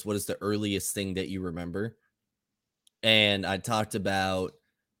questions was, what is the earliest thing that you remember? And I talked about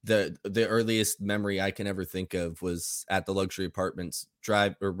the earliest memory I can ever think of was at the luxury apartments,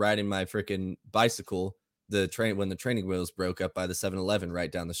 riding my freaking bicycle, when the training wheels broke up by the 7-Eleven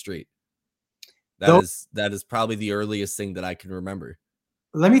right down the street. That is probably the earliest thing that I can remember.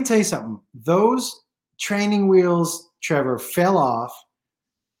 Let me tell you something. Those training wheels, Trevor, fell off.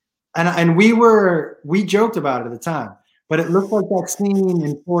 And we joked about it at the time, but it looked like that scene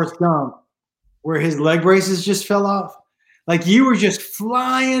in Forrest Gump where his leg braces just fell off. Like you were just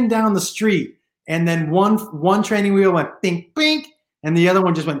flying down the street, and then one training wheel went bink, bink, and the other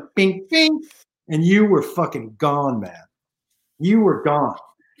one just went bing, bing, and you were fucking gone, man. You were gone.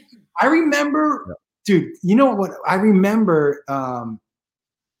 I remember, dude, you know what? I remember, oh,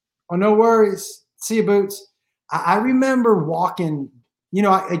 no worries. See you, Boots. I remember walking,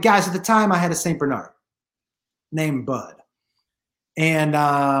 guys, at the time I had a St. Bernard named Bud. And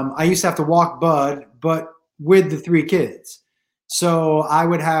I used to have to walk Bud, but with the 3 kids. So I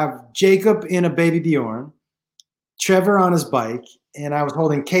would have Jacob in a baby Bjorn, Trevor on his bike, and I was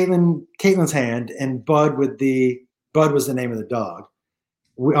holding Caitlin's hand, and Bud was the name of the dog,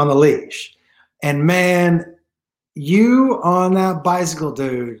 on the leash. And man, you on that bicycle,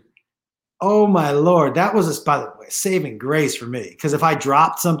 dude. Oh my Lord. That was, by the way, saving grace for me. Because if I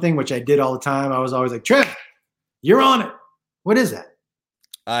dropped something, which I did all the time, I was always like, Trev, you're on it. What is that?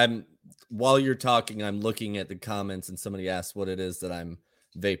 While you're talking, I'm looking at the comments and somebody asked what it is that I'm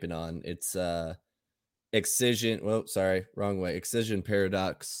vaping on. It's Excision. Whoa, sorry, wrong way. Excision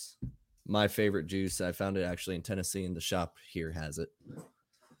Paradox. My favorite juice. I found it actually in Tennessee, and the shop here has it.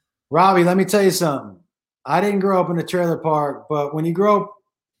 Robbie, let me tell you something. I didn't grow up in a trailer park, but when you grow up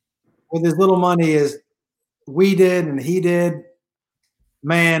with as little money as we did and he did,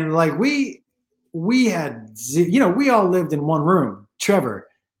 man, like we had, we all lived in one room. Trevor,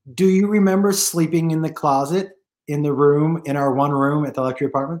 do you remember sleeping in the closet in our one room at the luxury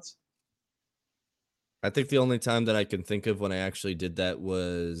apartments? I think the only time that I can think of when I actually did that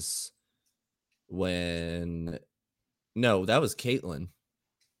was that was Caitlin.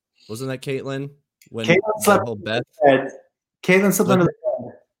 Wasn't that Caitlin? When Caitlin slept under the bed. Caitlin slept under the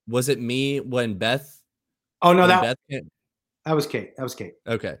bed. Was it me when Beth? Oh no, that was Kate. That was Kate.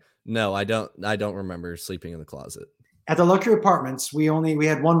 Okay. No, I don't remember sleeping in the closet. At the luxury apartments, we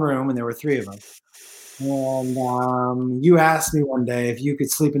had one room and there were 3 of us. And you asked me one day if you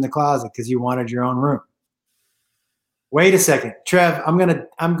could sleep in the closet because you wanted your own room. Wait a second, Trev. I'm going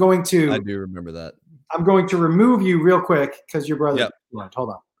to. I do remember that. I'm going to remove you real quick because your brother. Yep.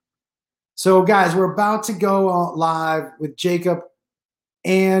 Hold on. So, guys, we're about to go live with Jacob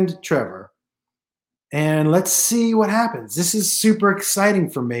and Trevor, and let's see what happens. This is super exciting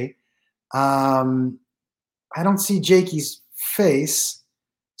for me. I don't see Jakey's face,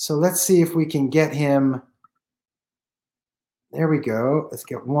 so let's see if we can get him. There we go. Let's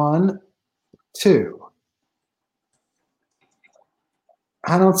get 1, 2.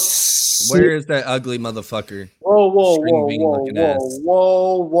 I don't see. Where is that ugly motherfucker? Whoa.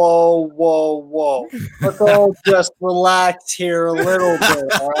 Let's all just relax here a little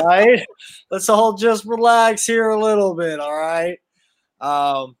bit, all right? Let's all just relax here a little bit, all right?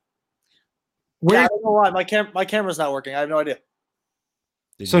 I don't know why. My camera's not working. I have no idea.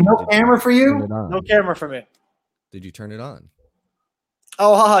 No camera for you? No camera for me. Did you turn it on?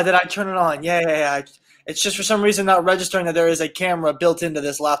 Oh, did I turn it on? Yeah. It's just for some reason not registering that there is a camera built into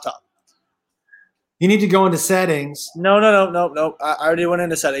this laptop. You need to go into settings. No. I already went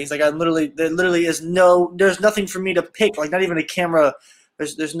into settings. Like there literally is there's nothing for me to pick. Like not even a camera.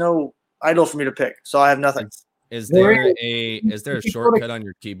 There's no idle for me to pick. So I have nothing. Is there a shortcut on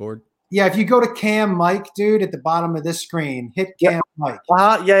your keyboard? Yeah, if you go to Cam Mic, dude, at the bottom of this screen, hit Cam Mic.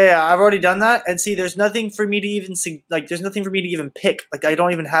 Yeah. I've already done that. And see, there's nothing for me to even see. Like, there's nothing for me to even pick. Like, I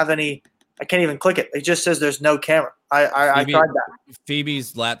don't even have any. I can't even click it. It just says there's no camera. I tried that.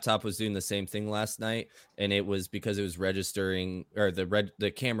 Phoebe's laptop was doing the same thing last night, and it was because it was registering, or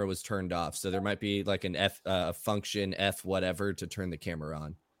the camera was turned off. So there might be like an function F whatever to turn the camera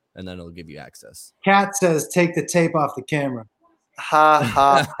on, and then it'll give you access. Kat says, "Take the tape off the camera."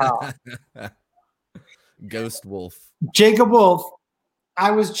 Ha. Ghost Wolf. Jacob Wolf.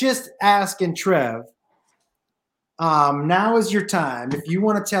 I was just asking Trev. Now is your time. If you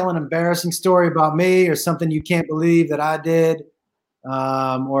want to tell an embarrassing story about me or something you can't believe that I did,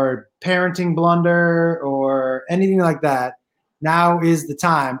 or parenting blunder or anything like that, now is the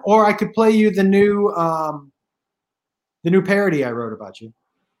time. Or I could play you the new parody I wrote about you.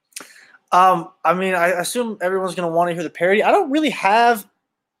 I mean, I assume everyone's going to want to hear the parody. I don't really have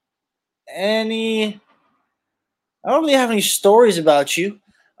any stories about you.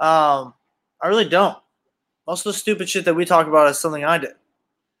 I really don't. Most of the stupid shit that we talk about is something I did.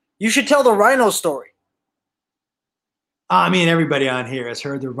 You should tell the rhino story. I mean, everybody on here has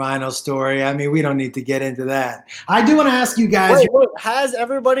heard the rhino story. I mean, we don't need to get into that. I do want to ask you guys. Wait, has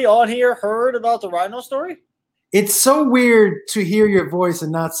everybody on here heard about the rhino story? It's so weird to hear your voice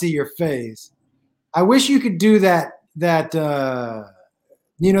and not see your face. I wish you could do that. That dude.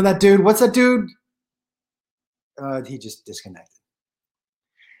 What's that dude? He just disconnected.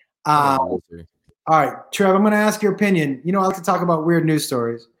 All right, Trev, I'm going to ask your opinion. I like to talk about weird news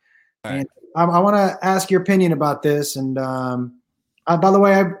stories. All right. And I want to ask your opinion about this. And By the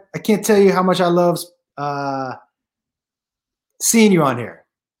way, I can't tell you how much I love seeing you on here.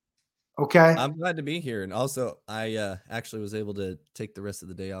 Okay. I'm glad to be here. And also, I actually was able to take the rest of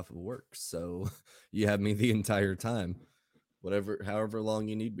the day off of work. So you have me the entire time, however long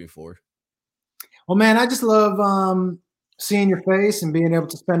you need me for. Well, man, I just love seeing your face and being able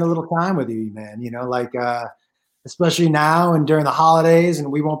to spend a little time with you, man. Especially now and during the holidays,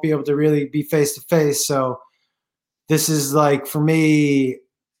 and we won't be able to really be face to face. So this is like, for me,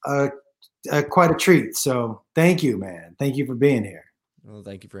 quite a treat. So thank you, man. Thank you for being here. Well,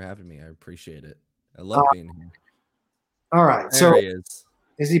 thank you for having me. I appreciate it. I love being here. All right. There he is.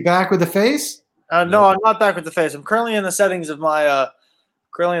 Is he back with the face? No, I'm not back with the face. I'm currently in the settings of my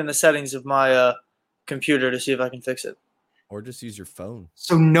computer to see if I can fix it. Or just use your phone.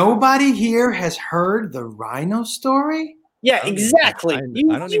 So nobody here has heard the Rhino story? Yeah, exactly.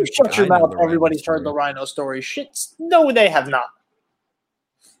 You shut your mouth. Everybody's heard the Rhino story. Shit. No, they have not.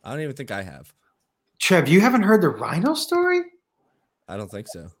 I don't even think I have. Trev, you haven't heard the Rhino story? I don't think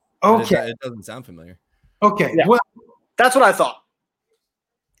so. Okay. It doesn't sound familiar. Okay. Yeah. Well, that's what I thought.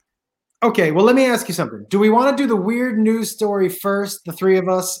 Okay. Well, let me ask you something. Do we want to do the weird news story first, the three of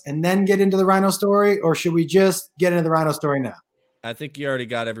us, and then get into the Rhino story? Or should we just get into the Rhino story now? I think you already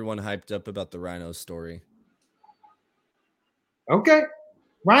got everyone hyped up about the Rhino story. Okay.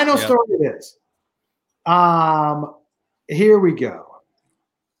 Rhino story it is. Here we go.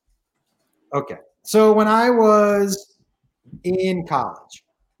 Okay. So when I was in college,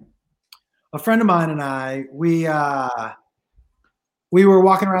 a friend of mine and I, we were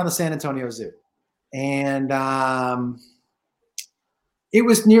walking around the San Antonio Zoo, and it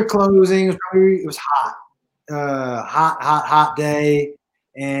was near closing. It was hot, hot day,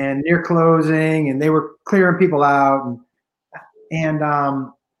 and near closing, and they were clearing people out, and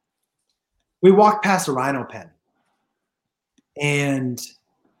we walked past a rhino pen, and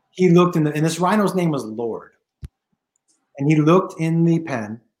he looked and this rhino's name was Lord, and he looked in the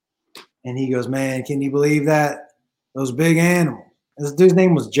pen, and he goes, "Man, can you believe that? Those big animals." This dude's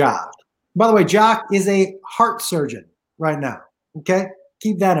name was Jock. By the way, Jock is a heart surgeon right now. Okay,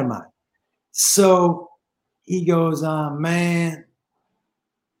 keep that in mind. So he goes, "Man,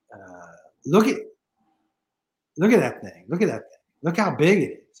 look at that thing. Look at that thing. Look how big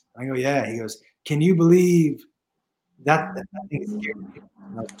it is." I go, "Yeah." He goes, "Can you believe that thing is scared of people?"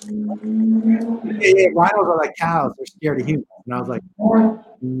 Yeah, rhinos are like cows. They're scared of humans. And I was like,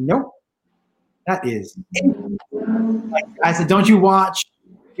 "Nope. That is it." Like, I said, "Don't you watch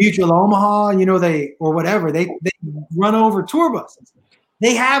Mutual Omaha? They run over tour buses.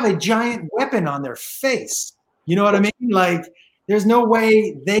 They have a giant weapon on their face. You know what I mean? Like, there's no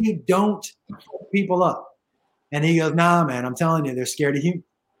way they don't fuck people up." And he goes, "Nah, man, I'm telling you, they're scared of humans."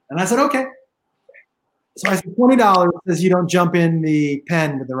 And I said, "Okay." So I said, $20 says you don't jump in the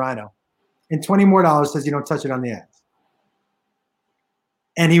pen with the rhino, and $20 more says you don't touch it on the ass.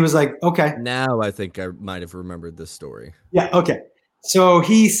 And he was like, "Okay." Now I think I might have remembered this story. Yeah. Okay. So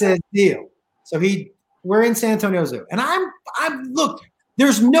he said, "Deal." So we're in San Antonio Zoo, and I'm look.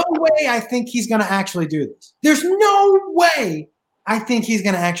 There's no way I think he's going to actually do this. There's no way I think he's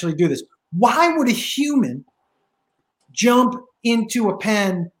going to actually do this. Why would a human jump into a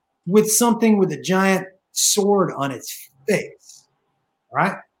pen with something with a giant sword on its face? All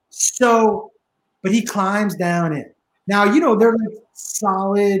right. So, but he climbs down in. Now, they're like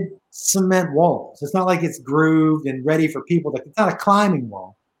solid cement walls. It's not like it's grooved and ready for people. It's not a climbing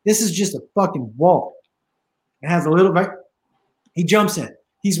wall. This is just a fucking wall. It has a little bit. He jumps in.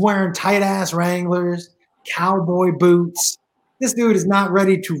 He's wearing tight ass Wranglers, cowboy boots. This dude is not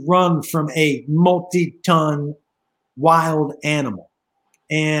ready to run from a multi-ton wild animal.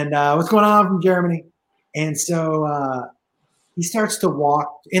 And what's going on from Germany? And so he starts to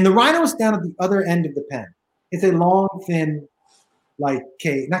walk. And the rhino's down at the other end of the pen. It's a long, thin, like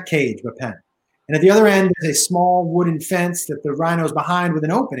cage, not cage, but pen. And at the other end, there's a small wooden fence that the rhino's behind with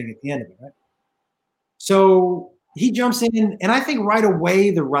an opening at the end of it, right? So he jumps in, and I think right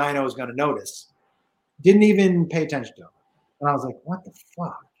away the rhino is going to notice. Didn't even pay attention to him. And I was like, what the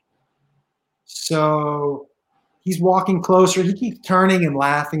fuck? So he's walking closer. He keeps turning and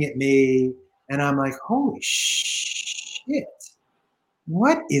laughing at me. And I'm like, holy shit.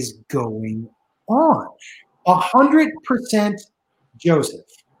 What is going on? 100% Joseph.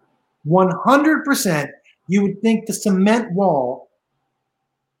 100% you would think the cement wall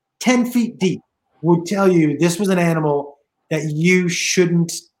 10 feet deep would tell you this was an animal that you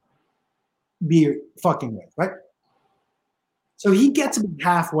shouldn't be fucking with, right? So he gets about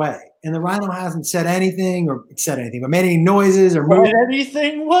halfway, and the rhino hasn't said anything but made any noises or moved.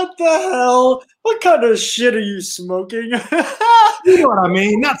 Anything? What the hell? What kind of shit are you smoking? You know what I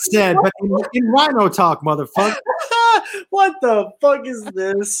mean? Not said, but in rhino talk, motherfucker. What the fuck is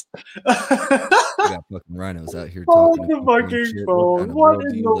this? We got fucking rhinos out here Hold talking. the fucking phone. What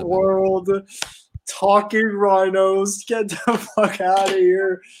in the world? Talking rhinos. Get the fuck out of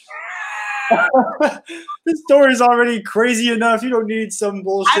here. This story's already crazy enough. You don't need some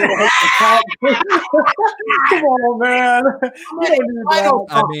bullshit. Come on, man. You don't need that.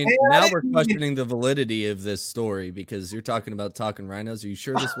 I mean, now we're questioning the validity of this story because you're talking about talking rhinos. Are you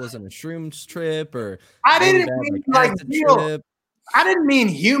sure this wasn't a shrooms trip or I didn't mean like real. trip? I didn't mean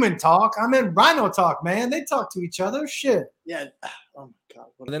human talk. I meant rhino talk, man. They talk to each other. Shit. Yeah. Oh my god.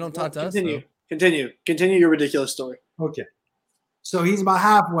 They don't talk to us. Continue your ridiculous story. Okay. So he's about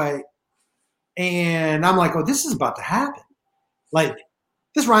halfway. And I'm like, oh, this is about to happen. Like,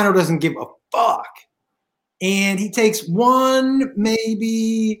 this rhino doesn't give a fuck. And he takes one,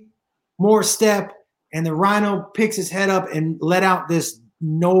 maybe more step, and the rhino picks his head up and let out this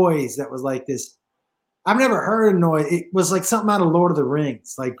noise that was like this. I've never heard a noise. It was like something out of Lord of the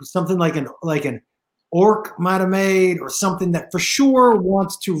Rings, like something like an orc might have made, or something that for sure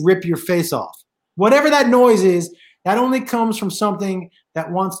wants to rip your face off. Whatever that noise is, that only comes from something that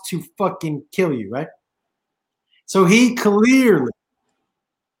wants to fucking kill you, right? So he clearly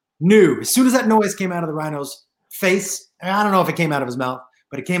knew as soon as that noise came out of the rhino's face, I don't know if it came out of his mouth,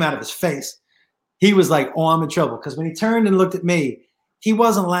 but it came out of his face. He was like, oh, I'm in trouble. Because when he turned and looked at me, he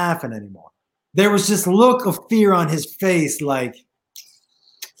wasn't laughing anymore. There was this look of fear on his face, like,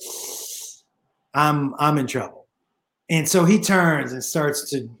 I'm in trouble. And so he turns and starts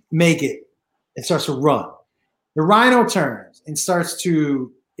to make it and starts to run. The rhino turns and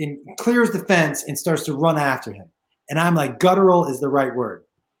clears the fence and starts to run after him. And I'm like, guttural is the right word.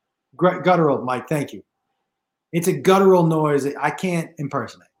 Guttural, Mike, thank you. It's a guttural noise that I can't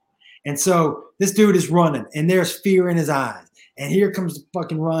impersonate. And so this dude is running, and there's fear in his eyes. And here comes the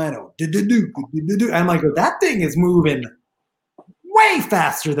fucking rhino. And I'm like, oh, that thing is moving way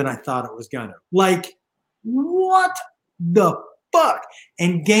faster than I thought it was gonna. Like, what the fuck?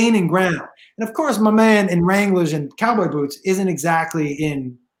 And gaining ground. And of course, my man in Wranglers and cowboy boots isn't exactly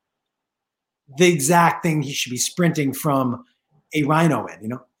in the exact thing he should be sprinting from a rhino in, you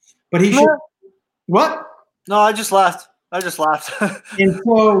know? But he should. What? No, I just laughed. And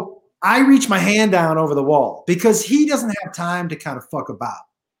so I reach my hand down over the wall because he doesn't have time to kind of fuck about.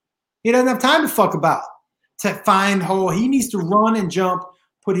 He doesn't have time to fuck about, to find hole. He needs to run and jump,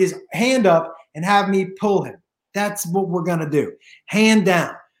 put his hand up, and have me pull him. That's what we're going to do. Hand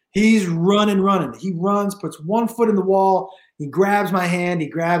down. He's running. He runs, puts one foot in the wall. He grabs my hand. He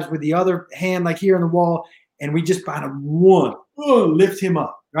grabs with the other hand, like here in the wall, and we just kind of lift him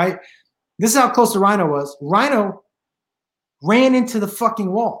up, right? This is how close the rhino was. Rhino ran into the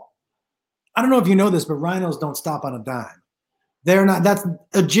fucking wall. I don't know if you know this, but rhinos don't stop on a dime. They're not, that's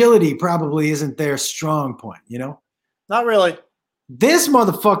agility probably isn't their strong point, you know? Not really. This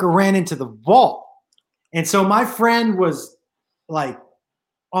motherfucker ran into the wall. And so my friend was like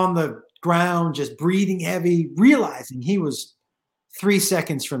on the ground, just breathing heavy, realizing he was 3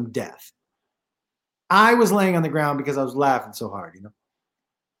 seconds from death. I was laying on the ground because I was laughing so hard, you know?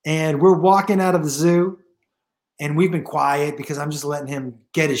 And we're walking out of the zoo, and we've been quiet because I'm just letting him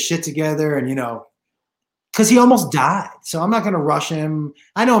get his shit together, and, you know, because he almost died. So I'm not going to rush him.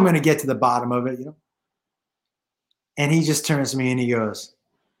 I know I'm going to get to the bottom of it, you know? And he just turns to me and he goes,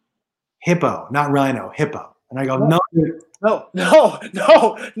 hippo, not rhino, hippo. And I go, no, dude. No,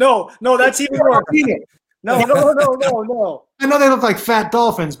 that's even worse. No. I know they look like fat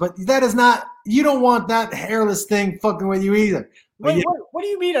dolphins, but that is not, you don't want that hairless thing fucking with you either. Wait, what do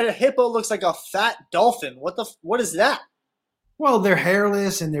you mean a hippo looks like a fat dolphin? What is that? Well, they're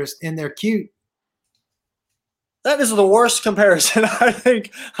hairless and they're cute. That is the worst comparison I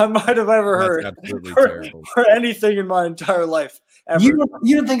think I might have ever heard for anything in my entire life. Ever.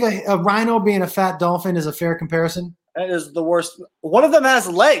 You don't think a rhino being a fat dolphin is a fair comparison? That is the worst. One of them has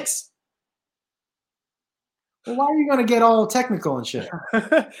legs. Well, why are you going to get all technical and shit?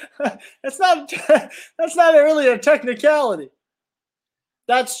 That's not really a technicality.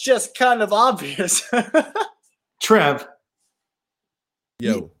 That's just kind of obvious. Trev.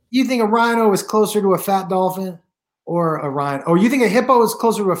 Yo. You think a rhino is closer to a fat dolphin or a rhino? Or you think a hippo is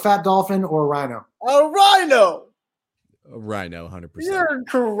closer to a fat dolphin or a rhino? A rhino. A rhino, 100%. You're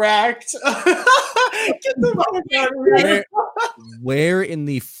correct. Get the fuck out of here. Where in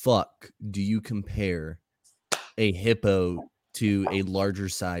the fuck do you compare a hippo to a larger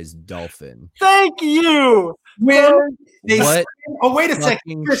sized dolphin. Thank you. When they What oh, wait a second.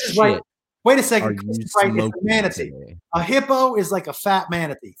 fucking Chris is right. shit Wait a are second. Chris you is right. It's a smoking manatee. today? A hippo is like a fat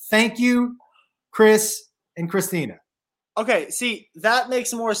manatee. Thank you, Chris and Christina. Okay, see, that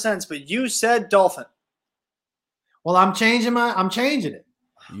makes more sense, but you said dolphin. Well, I'm changing it.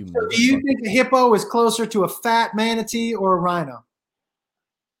 You So do you motherfucker. think a hippo is closer to a fat manatee or a rhino?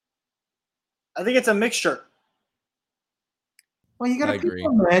 I think it's a mixture. Well, you I gotta pick agree.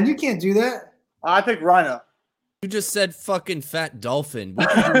 one, man. You can't do that. I pick rhino. You just said fucking fat dolphin. We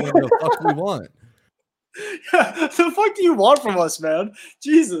can do whatever the fuck we want. The fuck do you want from us, man?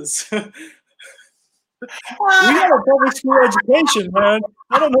 Jesus. We got a public school education, man.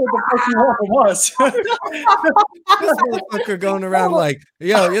 I don't know what the fuck you want from us. This motherfucker going around like,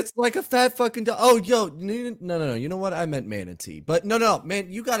 yo, it's like a fat fucking oh, yo, no. You know what? I meant manatee. But no,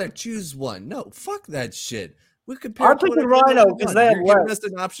 man, you gotta choose one. No, fuck that shit. We compare. I'm picking rhino because they have You're giving legs. us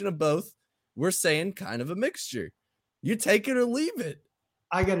an option of both. We're saying kind of a mixture. You take it or leave it.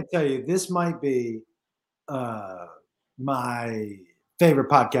 I got to tell you, this might be my favorite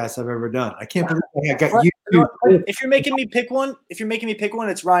podcast I've ever done. I can't believe I got Right. you. If you're making me pick one,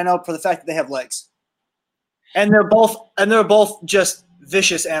 it's rhino for the fact that they have legs, and they're both just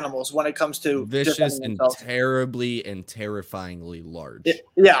vicious animals when it comes to Vicious defending and themselves. terribly and terrifyingly large.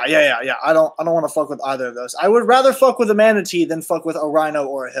 Yeah. I don't want to fuck with either of those. I would rather fuck with a manatee than fuck with a rhino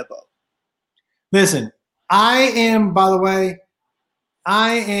or a hippo. Listen, I am, by the way,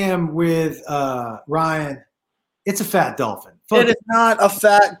 with Ryan. It's a fat dolphin. Fuck It is not a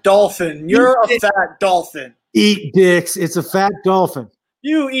fat dolphin. You're a fat dolphin. Eat dicks. It's a fat dolphin.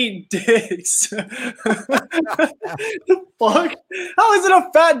 You eat dicks. The fuck? How is it a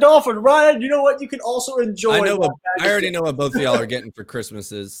fat dolphin, Ryan? You know what? You can also enjoy. I already know what both of y'all are getting for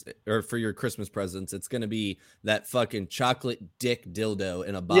Christmases or for your Christmas presents. It's gonna be that fucking chocolate dick dildo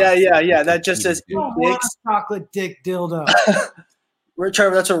in a box. Yeah. That just says I don't want a chocolate dick dildo.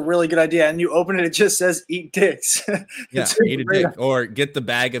 Trevor, that's a really good idea. And you open it, it just says "eat dicks." Yeah, It's eat a great. dick or get the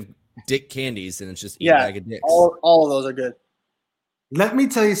bag of dick candies and it's just eat Yeah, a bag of dicks. All of those are good. Let me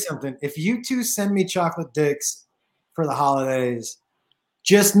tell you something. If you two send me chocolate dicks for the holidays,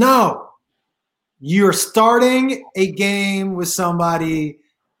 just know you're starting a game with somebody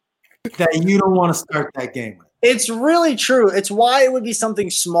that you don't want to start that game with. It's really true. It's why it would be something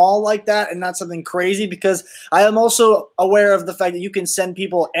small like that and not something crazy, because I am also aware of the fact that you can send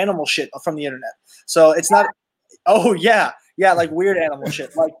people animal shit from the internet. So it's not, oh, yeah, like weird animal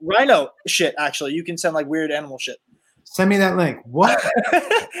shit. Like rhino shit, actually. You can send like weird animal shit. Send me that link. What?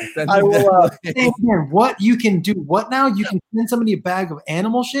 I will. Say again, what you can do? What now? You can send somebody a bag of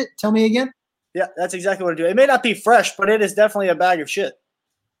animal shit? Tell me again. Yeah, that's exactly what I do. It may not be fresh, but it is definitely a bag of shit.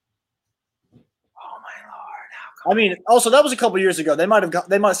 Oh my lord! I mean, also that was a couple years ago.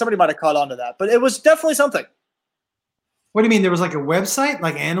 Somebody might have caught on to that, but it was definitely something. What do you mean? There was like a website,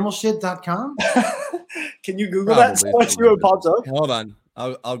 like animalshit.com? Can you Google that? So I see what pops up. Hold on.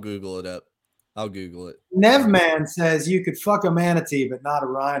 I'll Google it up. I'll Google it. Nevman says you could fuck a manatee, but not a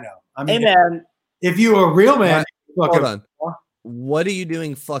rhino. I mean, Hey man, if you were a real man, you could fuck Hold a- on. What are you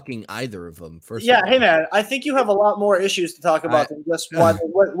doing fucking either of them? First yeah, of all? hey man, I think you have a lot more issues to talk about than just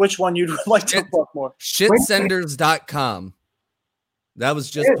which one you'd like to fuck more. Shitsenders.com. That was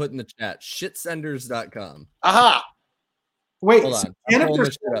just put in the chat. Shitsenders.com. Aha! Wait, Hold so on. I'm pulling Jennifer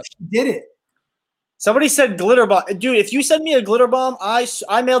this shit up. said she did it. Somebody said glitter bomb. Dude, if you send me a glitter bomb, I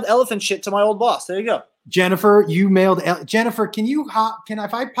mailed elephant shit to my old boss. There you go. Jennifer, you mailed. Jennifer, can you hop?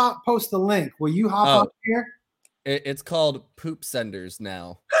 If I post the link, will you hop up here? It's called Poop Senders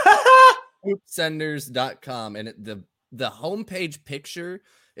now. Poopsenders.com. And the homepage picture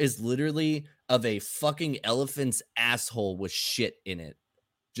is literally of a fucking elephant's asshole with shit in it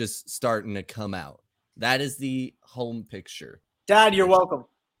just starting to come out. That is the home picture. Dad, you're welcome.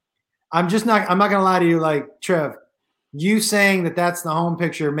 I'm not gonna lie to you, like Trev. You saying that that's the home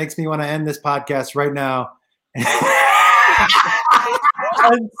picture makes me want to end this podcast right now.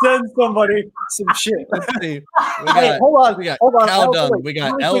 And send somebody some shit. Let's see. Hey, hold on. We got hold on. cow Oh, dung, wait. we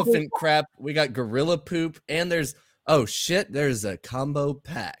got Really elephant quickly. crap, we got gorilla poop, and there's there's a combo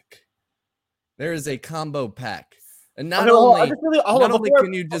pack. There is a combo pack. And not Okay, hold on. only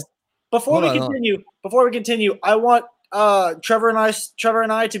can you just Before Hold we on, continue, I want Trevor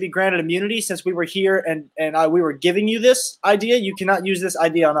and I to be granted immunity since we were here and we were giving you this idea. You cannot use this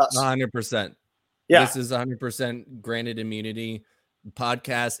idea on us. 100%. Yeah. This is 100% granted immunity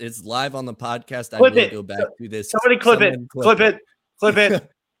podcast. It's live on the podcast. Clip I will it. go back to this. Somebody clip it. Clip it.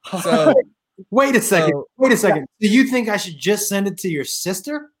 So Wait a second. So- Wait a second. Do you think I should just send it to your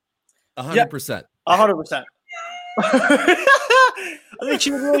sister? 100%. 100%. I think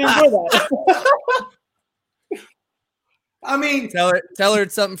she would really enjoy that. I mean, Tell her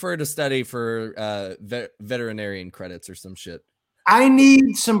it's something for her to study for veterinarian credits or some shit. I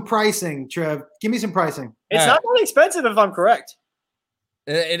need some pricing, Trev. Give me some pricing. It's not that expensive if I'm correct.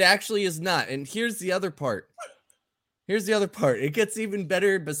 It actually is not. And here's the other part. It gets even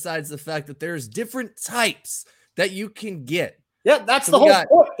better besides the fact that there's different types that you can get. Yeah, that's the whole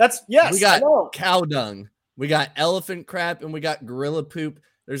point. That's yes. We got cow dung, we got elephant crap, and we got gorilla poop.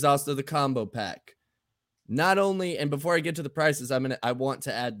 There's also the combo pack. Not only, and before I get to the prices, I want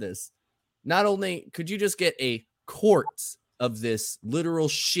to add this. Not only could you just get a quart of this literal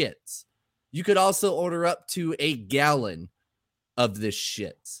shit, you could also order up to a gallon of this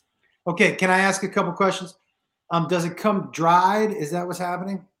shit. Okay, can I ask a couple questions? Does it come dried? Is that what's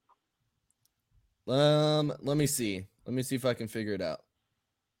happening? Let me see. Let me see if I can figure it out.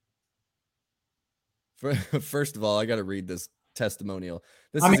 First of all, I got to read this testimonial.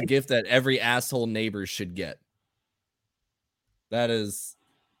 This is a gift that every asshole neighbor should get. That is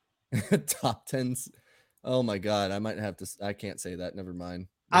top 10s. Oh my God. I might have to, I can't say that. Never mind.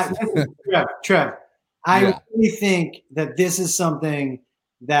 Trev, I really think that this is something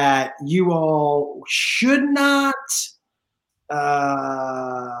that you all should not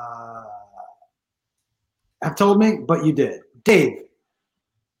have told me, but you did. Dave,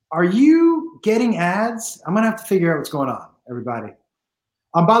 are you getting ads? I'm going to have to figure out what's going on, everybody.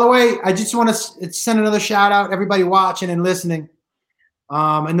 By the way, I just want to send another shout out, everybody watching and listening.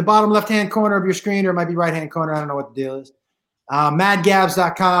 In the bottom left-hand corner of your screen, or it might be right-hand corner, I don't know what the deal is.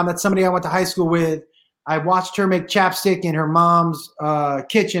 Madgabs.com, that's somebody I went to high school with. I watched her make chapstick in her mom's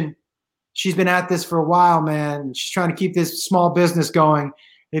kitchen. She's been at this for a while, man. She's trying to keep this small business going.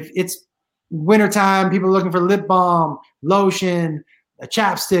 If it's wintertime, people are looking for lip balm, lotion, a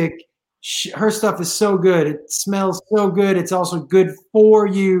chapstick. Her stuff is so good. It smells so good. It's also good for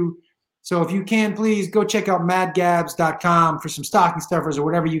you. So if you can, please go check out madgabs.com for some stocking stuffers or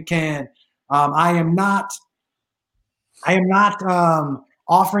whatever you can. I am not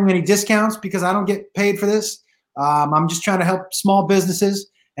offering any discounts because I don't get paid for this. I'm just trying to help small businesses,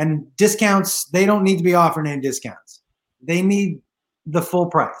 and discounts, they don't need to be offering any discounts. They need the full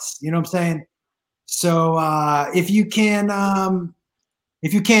price. You know what I'm saying? So if you can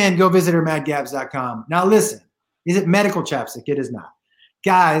go visit her, madgabs.com. Now listen, is it medical chapstick? It is not.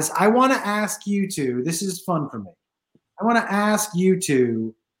 Guys, I want to ask you two, this is fun for me. I want to ask you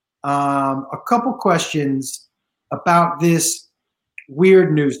two a couple questions about this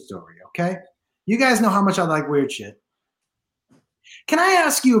weird news story, okay? You guys know how much I like weird shit. Can I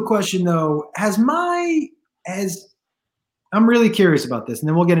ask you a question, though? I'm really curious about this, and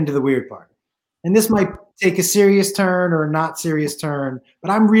then we'll get into the weird part. And this might take a serious turn or a not serious turn,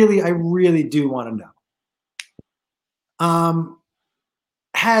 but I really do want to know.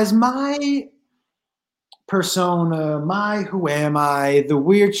 Has my persona, who am I, the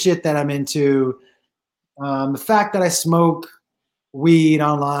weird shit that I'm into, the fact that I smoke weed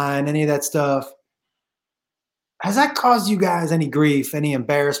online, any of that stuff, has that caused you guys any grief, any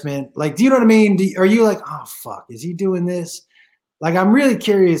embarrassment? Like, do you know what I mean? Are you like, oh, fuck, is he doing this? Like, I'm really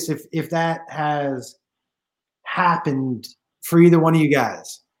curious if that has happened for either one of you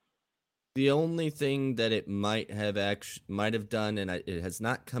guys. The only thing that it might have done, and it has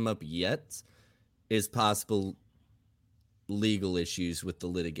not come up yet, is possible legal issues with the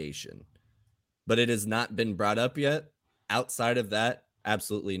litigation. But it has not been brought up yet. Outside of that,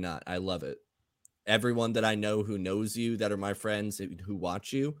 absolutely not. I love it. Everyone that I know who knows you, that are my friends who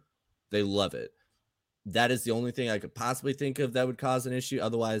watch you, they love it. That is the only thing I could possibly think of that would cause an issue.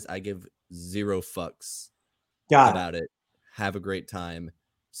 Otherwise, I give zero fucks about it. Have a great time.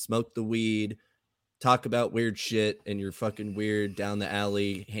 Smoke the weed. Talk about weird shit and your fucking weird down the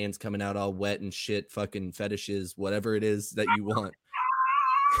alley, hands coming out all wet and shit, fucking fetishes, whatever it is that you want.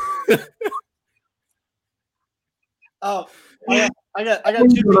 Oh, I got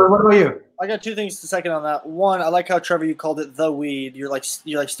two. What about you? I got two things to second on that. One, I like how Trevor, you called it the weed. You're like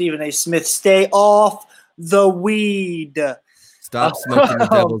Stephen A. Smith. Stay off the weed. Stop smoking the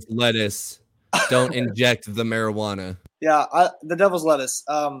devil's lettuce. Don't inject the marijuana. Yeah, the devil's lettuce.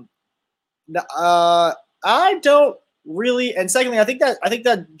 I don't really. And secondly, I think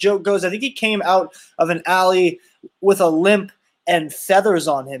that joke goes. I think he came out of an alley with a limp and feathers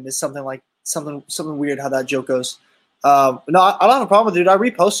on him. Is something weird how that joke goes. No, I don't have a problem with it, dude. I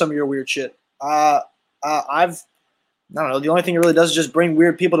repost some of your weird shit. I don't know. The only thing it really does is just bring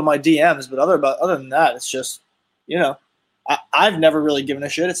weird people to my DMs. But other than that, it's just, I've never really given a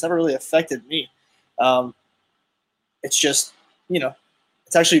shit. It's never really affected me. It's just,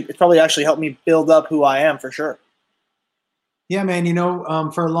 it's probably actually helped me build up who I am for sure. Yeah, man.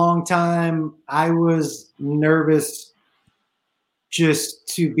 For a long time, I was nervous just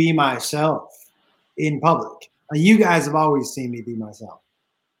to be myself in public. You guys have always seen me be myself,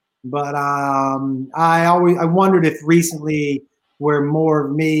 but I wondered if recently, where more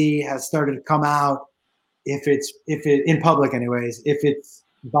of me has started to come out, if it in public, anyways, if it's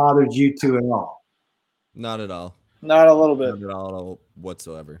bothered you two at all. Not at all. Not a little bit. Not at all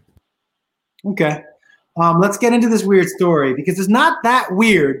whatsoever. Okay. Let's get into this weird story because it's not that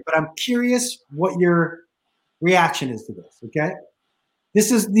weird, but I'm curious what your reaction is to this. Okay.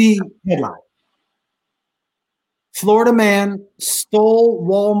 This is the headline. Florida man stole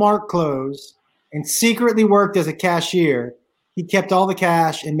Walmart clothes and secretly worked as a cashier. He kept all the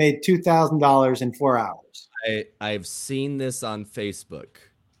cash and made $2,000 in 4 hours. I've seen this on Facebook.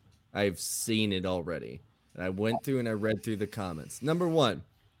 I've seen it already. And I went through and I read through the comments. Number one,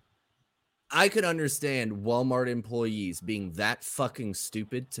 I could understand Walmart employees being that fucking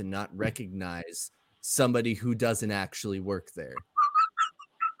stupid to not recognize somebody who doesn't actually work there.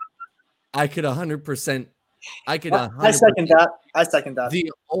 I could 100%. I second that. The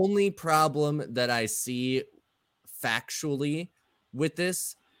only problem that I see factually with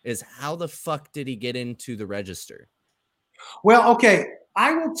this is how the fuck did he get into the register? Well, okay.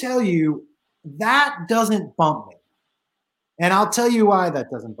 I will tell you that doesn't bump me. And I'll tell you why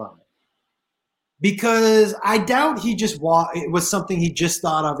that doesn't bump me. Because I doubt it was something he just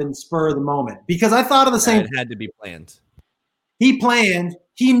thought of in spur of the moment. Because I thought of the same. It had to be planned. He planned.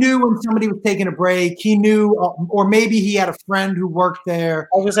 He knew when somebody was taking a break. He knew, or maybe he had a friend who worked there.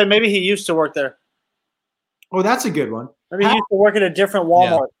 I was going to say, maybe he used to work there. Oh, that's a good one. Maybe he used to work at a different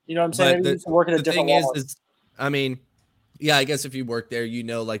Walmart. Yeah. You know what I'm saying? Maybe he used to work at a different Walmart. I guess if you work there,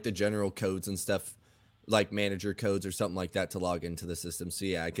 like the general codes and stuff, like manager codes or something like that to log into the system. So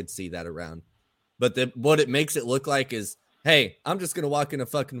yeah, I could see that around. But what it makes it look like is, hey, I'm just going to walk in a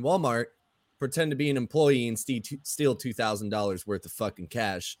fucking Walmart, pretend to be an employee and steal $2,000 worth of fucking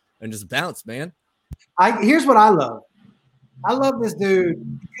cash and just bounce, man. Here's what I love. I love this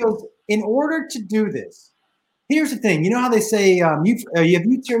dude because in order to do this, here's the thing. You know how they say, have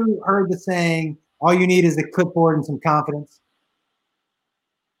you two heard the saying, all you need is a clipboard and some confidence?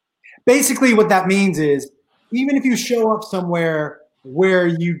 Basically what that means is even if you show up somewhere where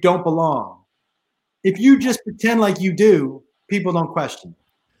you don't belong, if you just pretend like you do, people don't question,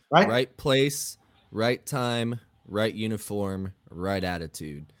 right? Right place, right time, right uniform, right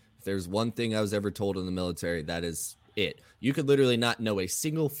attitude. If there's one thing I was ever told in the military, that is it. You could literally not know a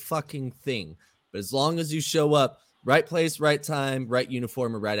single fucking thing, but as long as you show up, right place, right time, right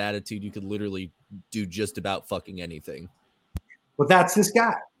uniform, or right attitude, you could literally do just about fucking anything. Well, that's this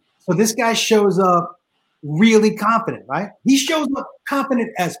guy. So this guy shows up really confident, right? He shows up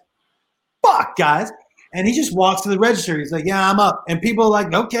confident as fuck, guys. And he just walks to the register. He's like, yeah, I'm up. And people are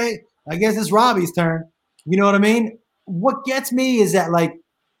like, okay, I guess it's Robbie's turn. You know what I mean? What gets me is that, like,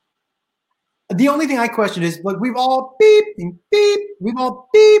 the only thing I question is, like, we've all beep and beep. We've all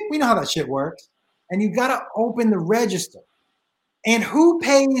beep. We know how that shit works. And you got to open the register. And who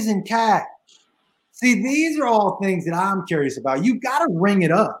pays in cash? See, these are all things that I'm curious about. You got to ring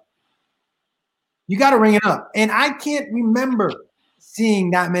it up. And I can't remember seeing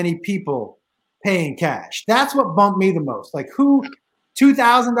that many people paying cash. That's what bumped me the most. Like, who,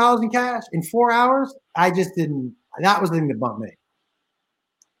 $2,000 in cash in 4 hours? I just didn't. That was the thing that bumped me.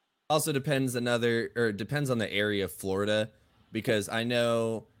 Also depends on the area of Florida, because I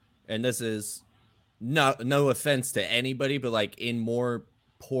know, and this is no offense to anybody, but like in more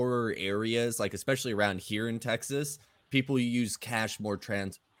poorer areas, like especially around here in Texas, people use cash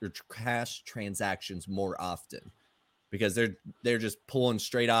transactions more often because they're just pulling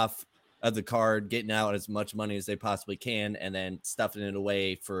straight off of the card, getting out as much money as they possibly can, and then stuffing it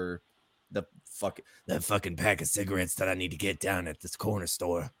away for the fucking pack of cigarettes that I need to get down at this corner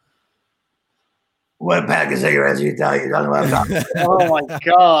store. What pack of cigarettes are you talking about? Oh my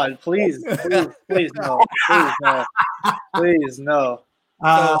God! Please no! Please no!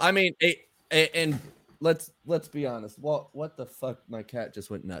 So I mean, and let's be honest. What the fuck? My cat just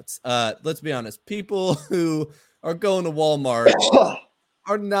went nuts. Let's be honest. People who are going to Walmart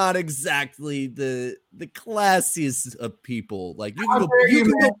are not exactly the classiest of people. Like you can go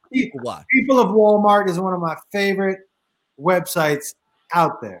People of Walmart is one of my favorite websites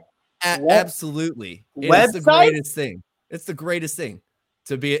out there. Absolutely. It's the greatest thing. It's the greatest thing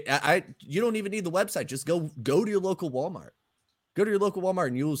to be. You don't even need the website. Just go to your local Walmart. Go to your local Walmart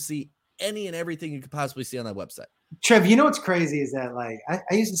and you will see any and everything you could possibly see on that website. Trev, you know what's crazy is that, like,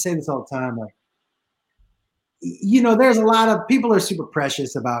 I used to say this all the time. Like, you know, there's a lot of people are super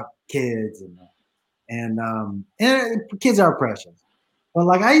precious about kids, and And kids are precious. But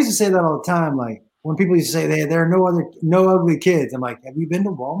like I used to say that all the time. Like when people used to say there are no ugly kids, I'm like, have you been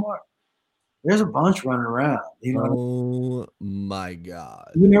to Walmart? There's a bunch running around. You know. Oh my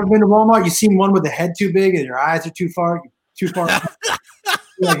God! You never been to Walmart? You seen one with the head too big and your eyes are too far?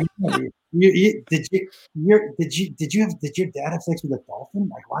 Like, did your dad have sex with a dolphin?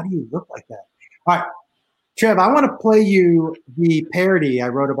 Like, why do you look like that? All right, Trev, I want to play you the parody I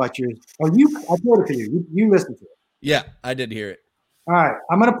wrote about yours. I wrote it for you. You listened to it. Yeah, I did hear it. All right,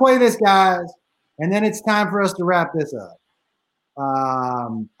 I'm going to play this, guys, and then it's time for us to wrap this up.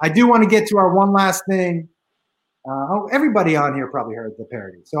 I do want to get to our one last thing. Everybody on here probably heard the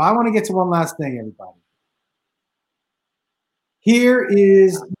parody. So I want to get to one last thing, everybody. Here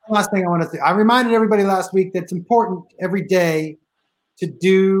is the last thing I want to say. I reminded everybody last week that it's important every day to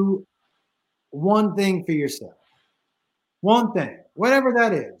do one thing for yourself. One thing, whatever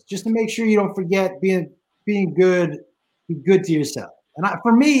that is, just to make sure you don't forget being good, be good to yourself. And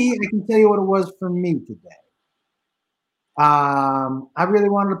for me, I can tell you what it was for me today. I really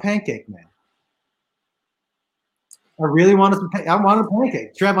wanted a pancake, man. I really wanted I wanted a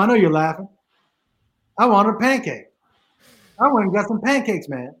pancake. Trev, I know you're laughing. I wanted a pancake. I went and got some pancakes,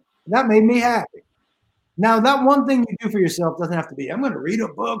 man. That made me happy. Now, that one thing you do for yourself doesn't have to be, I'm going to read a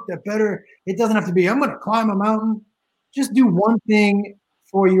book that better. It doesn't have to be, I'm going to climb a mountain. Just do one thing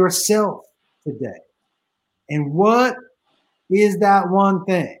for yourself today. And what is that one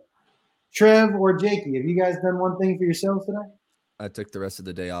thing? Trev or Jakey, have you guys done one thing for yourselves today? I took the rest of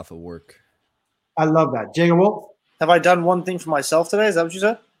the day off of work. I love that. Jacob Wolf? Have I done one thing for myself today? Is that what you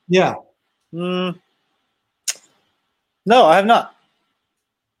said? Yeah. No, I have not.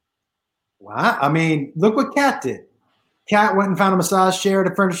 Wow. I mean, look what Kat did. Kat went and found a massage chair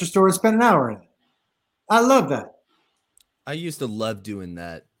at a furniture store and spent an hour in it. I love that. I used to love doing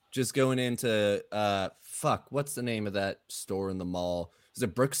that. Just going into what's the name of that store in the mall? Is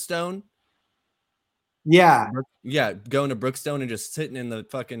it Brookstone? Yeah. Yeah, going to Brookstone and just sitting in the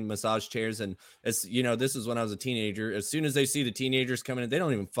fucking massage chairs. And as you know, this is when I was a teenager. As soon as they see the teenagers coming in, they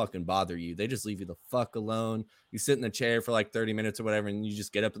don't even fucking bother you. They just leave you the fuck alone. You sit in the chair for like 30 minutes or whatever, and you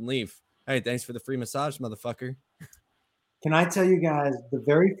just get up and leave. Hey, thanks for the free massage, motherfucker. Can I tell you guys, the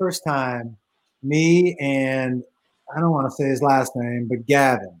very first time me and I don't want to say his last name, but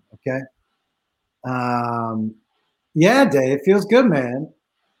Gavin, okay? Yeah, Dave, it feels good, man.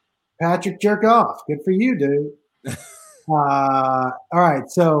 Patrick jerk off. Good for you, dude. All right,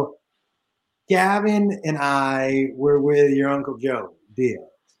 so Gavin and I were with your Uncle Joe Diaz.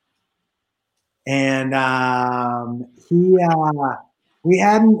 And we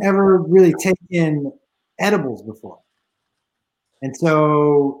hadn't ever really taken edibles before. And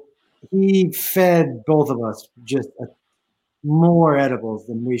so he fed both of us just more edibles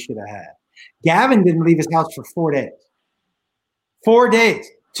than we should have had. Gavin didn't leave his house for 4 days. 4 days.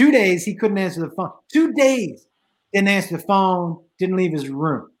 2 days, he couldn't answer the phone. 2 days, didn't answer the phone, didn't leave his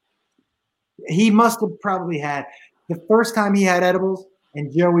room. He must have probably had, the first time he had edibles, and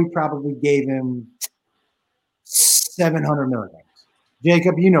Joey probably gave him 700 milligrams.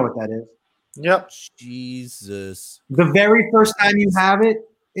 Jacob, you know what that is. Yep. Jesus. The very first time you have it,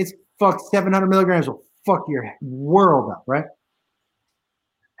 it's 700 milligrams will fuck your world up, right?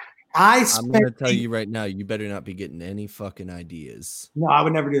 I'm going to tell you right now, you better not be getting any fucking ideas. No, I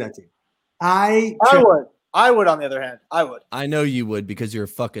would never do that to you. I would, on the other hand. I would. I know you would because you're a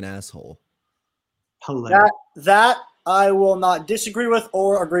fucking asshole. Hilarious. That I will not disagree with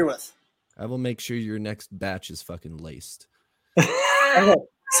or agree with. I will make sure your next batch is fucking laced. Okay.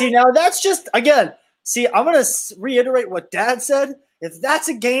 See, now that's just, again, I'm going to reiterate what Dad said. If that's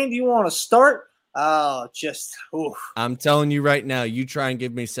a game you want to start, oof. I'm telling you right now, you try and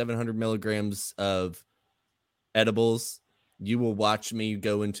give me 700 milligrams of edibles, you will watch me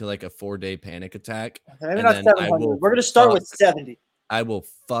go into like a 4-day panic attack. Maybe not 700. We're going to start with 70. I will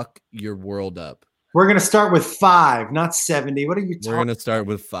fuck your world up. We're going to start with 5, not 70. What are you talking? We're going to start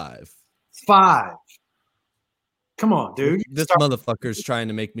with 5. 5. Come on, dude. This motherfucker's trying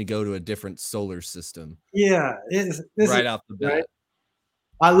to make me go to a different solar system. Yeah. Right off the bat. Right?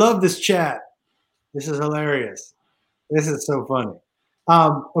 I love this chat. This is hilarious. This is so funny.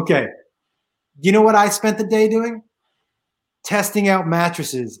 Okay. You know what I spent the day doing? Testing out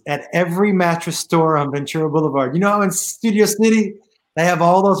mattresses at every mattress store on Ventura Boulevard. You know how in Studio City they have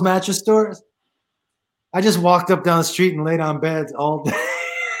all those mattress stores? I just walked up down the street and laid on beds all day.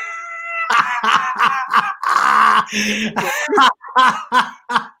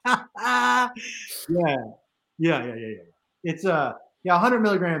 Yeah. It's 100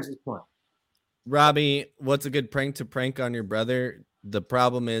 milligrams is plenty. Robbie, what's a good prank to prank on your brother? The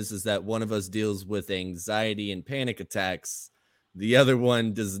problem is that one of us deals with anxiety and panic attacks. The other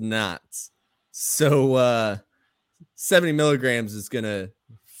one does not. So 70 milligrams is going to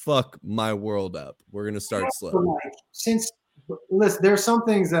fuck my world up. We're going to start slow. Since, listen, there's some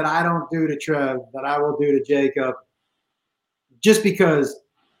things that I don't do to Trev that I will do to Jacob just because,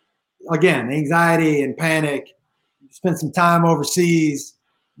 again, anxiety and panic, you spend some time overseas,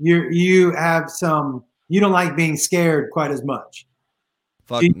 you don't like being scared quite as much.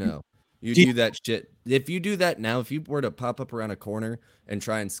 Fuck no. You do that shit. If you do that now, if you were to pop up around a corner and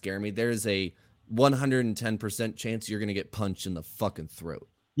try and scare me, there's a 110% chance you're going to get punched in the fucking throat.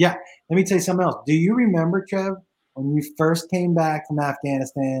 Yeah. Let me tell you something else. Do you remember, Trev, when you first came back from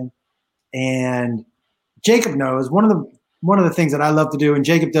Afghanistan? And Jacob knows one of the things that I love to do, and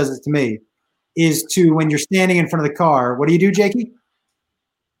Jacob does it to me, is to, when you're standing in front of the car, what do you do, Jakey?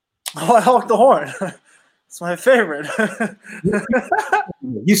 Oh, I honk the horn. It's my favorite.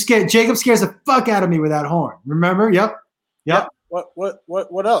 Jacob scares the fuck out of me with that horn. Remember? Yep.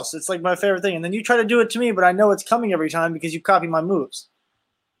 What else? It's like my favorite thing. And then you try to do it to me, but I know it's coming every time because you copy my moves.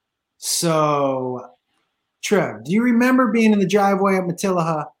 So, Trev, do you remember being in the driveway at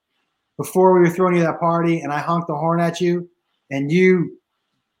Matilaha before we were throwing you that party and I honked the horn at you and you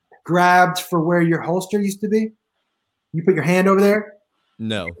grabbed for where your holster used to be? You put your hand over there?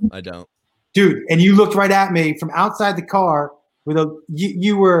 No, I don't. Dude, and you looked right at me from outside the car with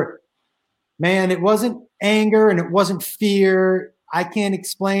you were, man, it wasn't anger and it wasn't fear. I can't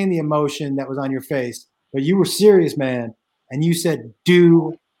explain the emotion that was on your face, but you were serious, man. And you said,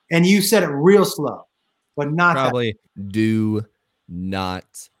 and you said it real slow, but not probably do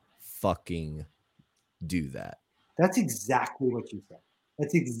not fucking do that. That's exactly what you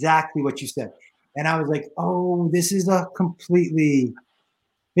said. And I was like, oh, this is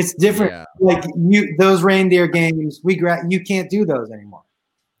it's different. Yeah. Like those reindeer games, you can't do those anymore.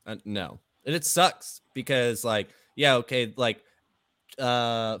 No, and it sucks because Phoebe,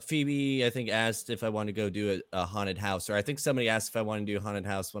 I think, asked if I wanted to go do a haunted house, or I think somebody asked if I wanted to do a haunted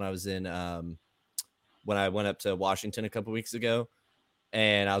house when I was in when I went up to Washington a couple weeks ago,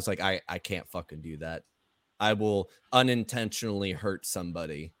 and I was like, I can't fucking do that. I will unintentionally hurt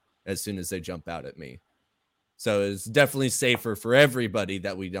somebody as soon as they jump out at me. So it's definitely safer for everybody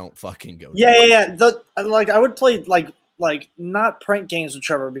that we don't fucking go. Yeah. I would play like not prank games with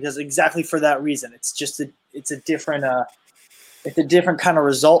Trevor because exactly for that reason. It's just it's a different kind of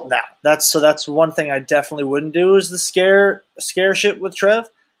result now. That's one thing I definitely wouldn't do is the scare shit with Trev.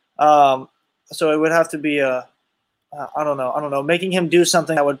 So it would have to be I don't know, making him do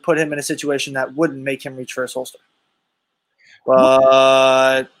something that would put him in a situation that wouldn't make him reach for his holster.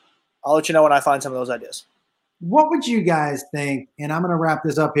 But I'll let you know when I find some of those ideas. What would you guys think? And I'm going to wrap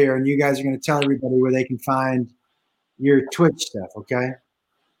this up here, and you guys are going to tell everybody where they can find your Twitch stuff, okay?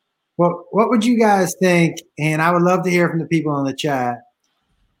 Well, what would you guys think? And I would love to hear from the people in the chat.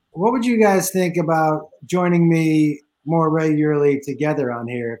 What would you guys think about joining me more regularly together on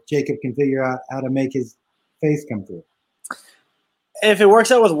here if Jacob can figure out how to make his face come through? If it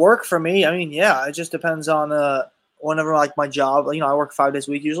works out with work for me, I mean, yeah, it just depends on whenever like my job. I work 5 days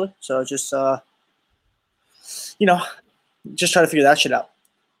a week usually, so just just try to figure that shit out.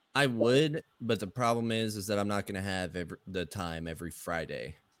 I would, but the problem is that I'm not going to have the time every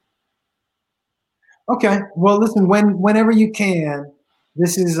Friday. Okay. Well, listen, whenever you can,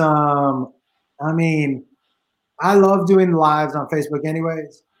 this is, I love doing lives on Facebook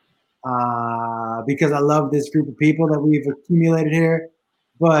anyways, because I love this group of people that we've accumulated here,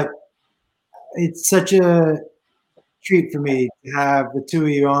 but it's such a treat for me to have the two of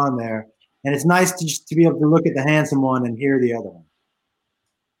you on there. And it's nice to be able to look at the handsome one and hear the other one.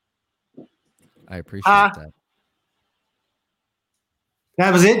 I appreciate that.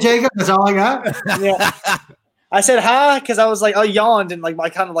 That was it, Jacob? That's all I got? Yeah. I said hi because I was like, I yawned and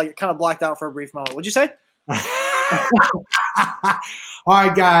I kind of blacked out for a brief moment. What'd you say? All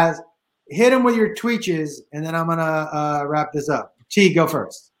right, guys. Hit him with your tweeches, and then I'm going to wrap this up. T, go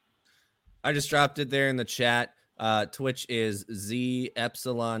first. I just dropped it there in the chat. Twitch is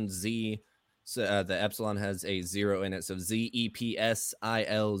ZEpsilonZ. So the epsilon has a 0 in it. So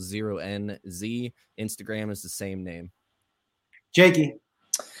ZEPSIL0NZ. Instagram is the same name. Jakey.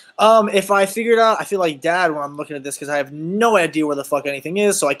 If I figured out, I feel like dad when I'm looking at this because I have no idea where the fuck anything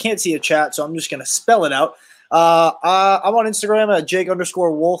is, so I can't see a chat, so I'm just gonna spell it out. I'm on Instagram at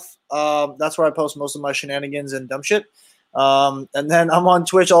Jake_Wolf. That's where I post most of my shenanigans and dumb shit. And then I'm on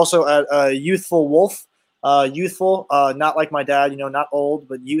Twitch also at Youthful Wolf. Youthful, not like my dad, not old,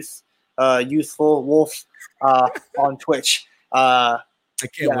 but Youthful Wolf on Twitch. I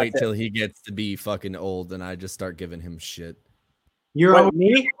can't wait till he gets to be fucking old and I just start giving him shit. You're What, always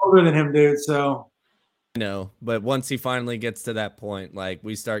me? older than him, dude. So No, but once he finally gets to that point, like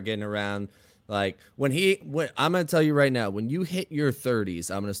we start getting around, like when I'm gonna tell you right now, when you hit your 30s,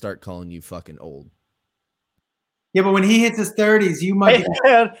 I'm gonna start calling you fucking old. yeah, but when he hits his 30s, you might.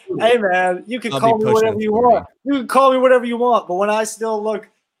 Hey man, you can I'll call be me whatever pushing you 40. want. You can call me whatever you want. But when I still look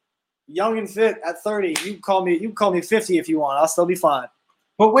young and fit at 30, you can call me 50 if you want. I'll still be fine.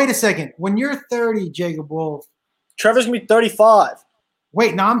 But wait a second. When you're 30, Jacob Wolf. Trevor's gonna be 35.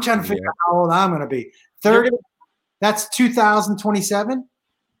 Wait, now I'm trying to figure out how old I'm going to be. 30. That's 2027.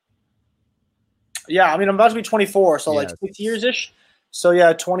 Yeah, I mean I'm about to be 24, so like Yes. 6 years ish. So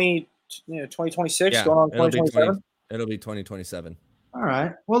yeah, 2026 Yeah, going on it'll be 2027. It'll be 2027. All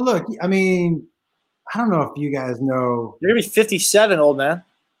right. Well, look. I mean, I don't know if you guys know. You're gonna be 57, old man.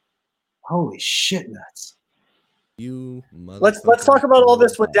 Holy shit nuts. You Let's talk about all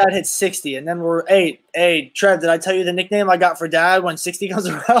this when Dad hits 60, and then we're hey Trev, did I tell you the nickname I got for Dad when 60 comes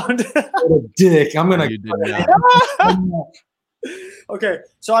around? What a dick. I'm going You did not. Okay,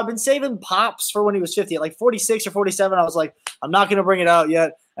 so I've been saving Pops for when he was 50. At like 46 or 47, I was like, I'm not gonna bring it out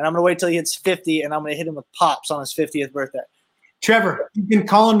yet, and I'm gonna wait till he hits 50, and I'm gonna hit him with Pops on his 50th birthday. Trevor, you've been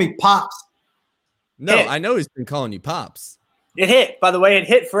calling me Pops. No, Hey. I know he's been calling you Pops. It hit, by the way. It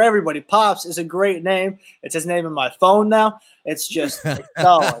hit for everybody. Pops is a great name. It's his name in my phone now. It's just it's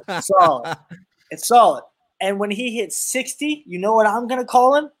solid, solid. It's solid. And when he hits 60, you know what I'm gonna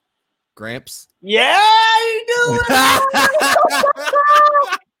call him? Gramps. Yeah, you do it.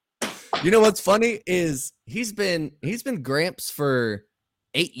 You know what's funny is he's been Gramps for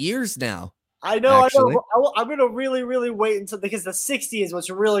 8 years now. I know. Actually. I'm gonna really, really wait until because the 60 is what's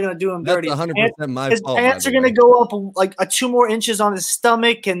really gonna do him That's dirty. 100% my His fault. pants by are the gonna way. go up like 2 more inches on his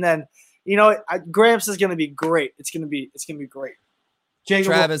stomach, and then Gramps is gonna be great. It's gonna be great. Jacob,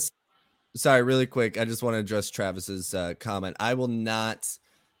 Travis, sorry, really quick. I just want to address Travis's comment. I will not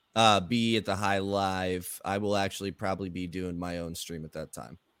be at the High Live. I will actually probably be doing my own stream at that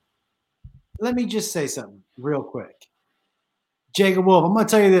time. let me just say something real quick. Jacob Wolf, I'm going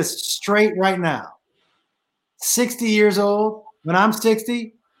to tell you this straight right now. 60 years old, when I'm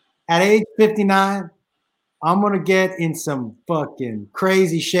 60, at age 59, I'm going to get in some fucking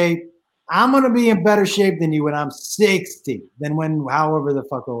crazy shape. I'm going to be in better shape than you when I'm 60 than when however the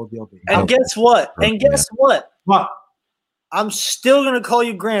fuck old you'll be. And guess what? What? I'm still gonna call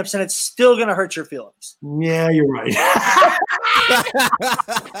you Gramps, and it's still gonna hurt your feelings. Yeah, you're right.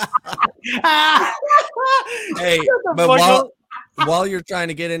 Hey, the but fuck while you're trying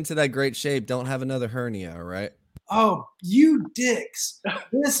to get into that great shape, don't have another hernia, all right? Oh, you dicks.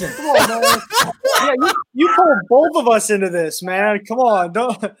 Listen. Come on, man. Yeah, you pulled both of us into this, man. Come on,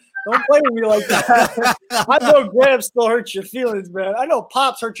 don't play with me like that. I know Gramps still hurts your feelings, man. I know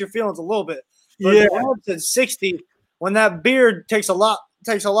Pops hurt your feelings a little bit. But Yeah. Gramps at 60, when that beard takes a lot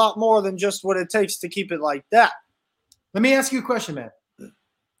more than just what it takes to keep it like that. Let me ask you a question, man.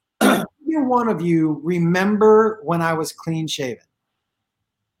 Either one of you remember when I was clean shaven?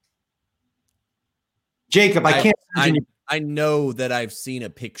 Jacob, I can't imagine you. I know that I've seen a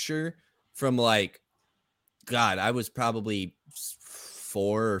picture from like, God, I was probably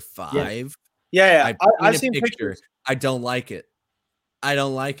 4 or 5. Yeah. I've seen seen a picture. pictures. I don't like it. I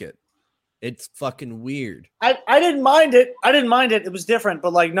don't like it. It's fucking weird. I didn't mind it. It was different,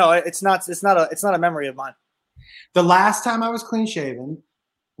 but like no, it's not a memory of mine. The last time I was clean shaven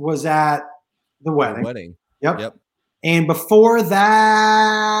was at the wedding. Wedding. Yep. And before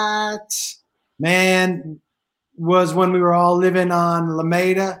that, man, was when we were all living on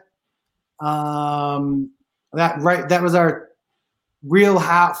Alameda. That was our real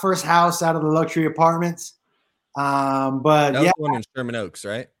first house out of the luxury apartments. But That was yeah, one in Sherman Oaks,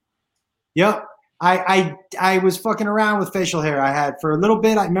 right? yep. I was fucking around with facial hair. I had for a little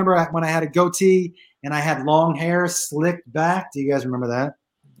bit. I remember when I had a goatee and I had long hair slicked back. Do you guys remember that?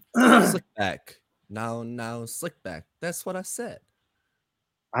 Slick back. Now, slick back. That's what I said.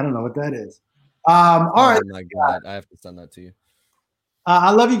 I don't know what that is. All right. Oh my God. I have to send that to you.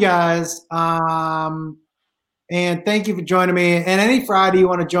 I love you guys. And thank you for joining me. And any Friday you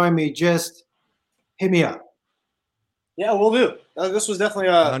want to join me, just hit me up. Yeah, we'll do. This was definitely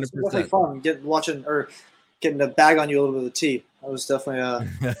fun. Getting the bag on you a little bit of the tea. That was definitely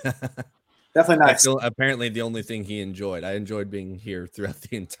definitely nice. Apparently the only thing he enjoyed. I enjoyed being here throughout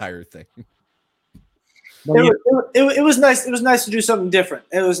the entire thing. It was nice. It was nice to do something different.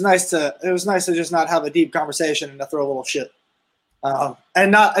 It was nice to just not have a deep conversation and to throw a little shit,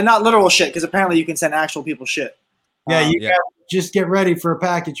 and not literal shit because apparently you can send actual people shit. Yeah, guys just get ready for a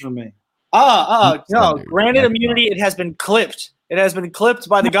package from me. No. Dude, Granted immunity, it has been clipped. It has been clipped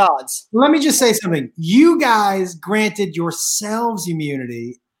by the gods. Let me just say something. You guys granted yourselves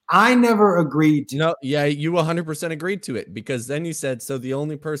immunity. I never agreed to. No, yeah, you 100% agreed to it because then you said, so the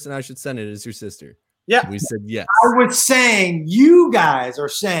only person I should send it is your sister. Yeah. We said yes. I was saying you guys are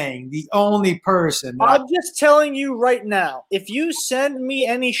saying the only person. I'm just telling you right now, if you send me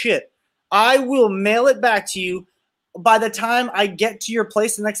any shit, I will mail it back to you by the time I get to your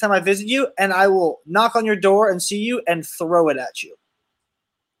place the next time I visit you, and I will knock on your door and see you and throw it at you.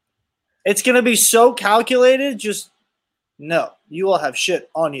 It's going to be so calculated, just no. You will have shit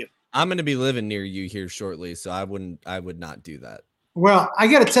on you. I'm going to be living near you here shortly, so I would not do that. Well, I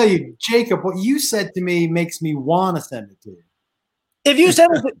got to tell you, Jacob, what you said to me makes me want to send it to you. If you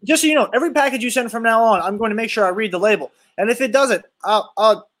send it, just so you know, every package you send from now on, I'm going to make sure I read the label. And if it doesn't,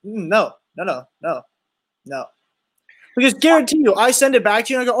 no. Because guarantee you, I send it back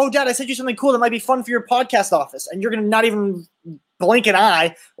to you and I go, oh, Dad, I sent you something cool that might be fun for your podcast office. And you're going to not even blink an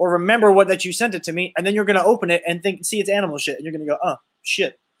eye or remember that you sent it to me. And then you're going to open it and see it's animal shit. And you're going to go, oh,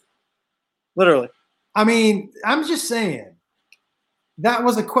 shit. Literally. I mean, I'm just saying. That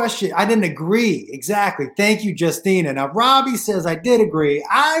was a question. I didn't agree. Exactly. Thank you, Justina. Now, Robbie says I did agree.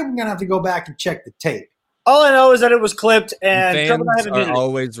 I'm going to have to go back and check the tape. All I know is that it was clipped, and the fans are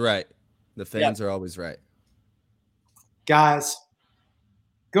always right. The fans are always right. Guys,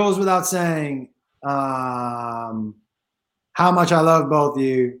 goes without saying how much I love both of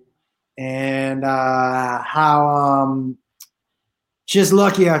you and how just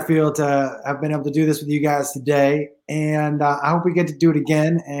lucky I feel to have been able to do this with you guys today. And I hope we get to do it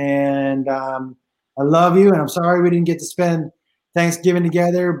again. And I love you. And I'm sorry we didn't get to spend Thanksgiving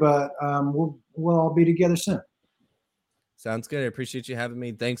together, but we'll all be together soon. Sounds good. I appreciate you having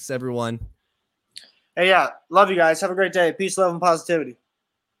me. Thanks, everyone. Hey, yeah. Love you guys. Have a great day. Peace, love, and positivity.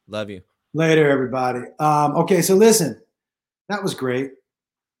 Love you. Later, everybody. Okay, so listen. That was great.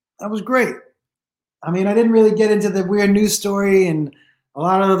 That was great. I mean, I didn't really get into the weird news story and a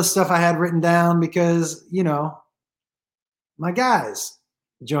lot of other stuff I had written down because, you know, my guys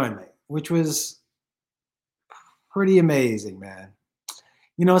joined me, which was pretty amazing, man.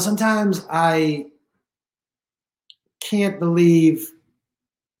 You know, sometimes I can't believe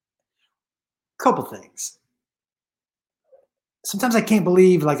a couple things. Sometimes I can't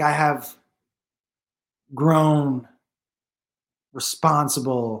believe like I have grown,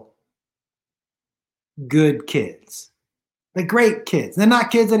 responsible, good kids. Like great kids. They're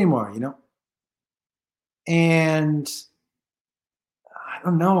not kids anymore, you know? And I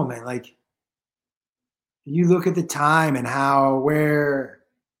don't know, man. Like you look at the time and where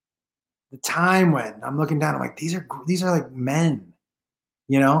the time went. I'm looking down. I'm like, these are like men,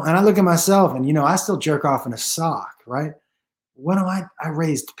 you know? And I look at myself and, you know, I still jerk off in a sock, right? What am I? I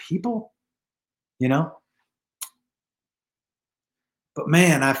raised people, you know? But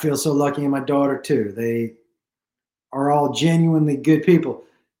man, I feel so lucky in my daughter too. They are all genuinely good people.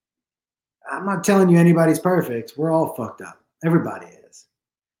 I'm not telling you anybody's perfect. We're all fucked up. Everybody is.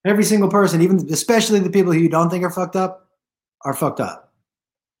 Every single person, even especially the people who you don't think are fucked up.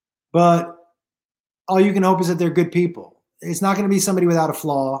 But all you can hope is that they're good people. It's not going to be somebody without a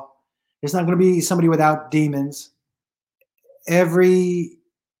flaw. It's not going to be somebody without demons. Everybody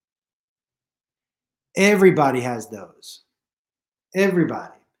has those.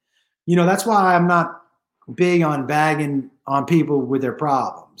 Everybody. You know, that's why I'm not big on bagging on people with their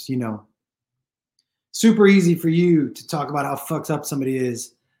problems, you know. Super easy for you to talk about how fucked up somebody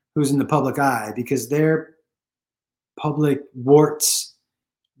is who's in the public eye because their public warts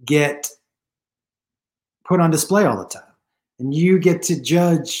get put on display all the time. And you get to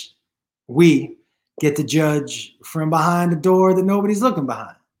judge, we get to judge from behind a door that nobody's looking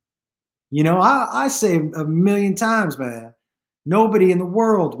behind. You know, I say a million times, man, nobody in the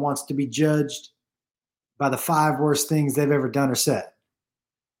world wants to be judged by the 5 worst things they've ever done or said.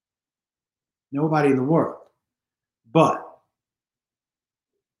 Nobody in the world. But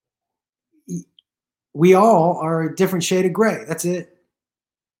we all are a different shade of gray. That's it.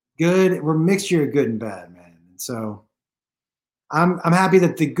 Good. We're a mixture of good and bad, man. And so I'm happy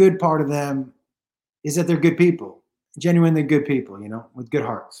that the good part of them is that they're good people, genuinely good people, you know, with good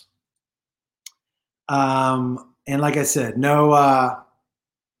hearts. And like I said, no,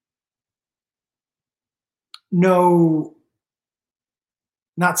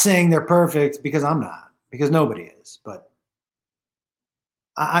 not saying they're perfect because I'm not, because nobody is, but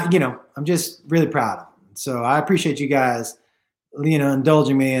you know, I'm just really proud of them. So I appreciate you guys, you know,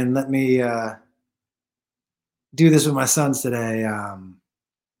 indulging me and let me do this with my sons today.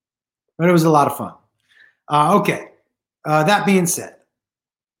 But it was a lot of fun. Okay. That being said,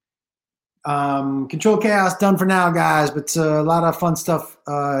 Control Chaos done for now, guys, but a lot of fun stuff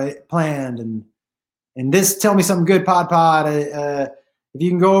planned. And this Tell Me Something Good pod. If you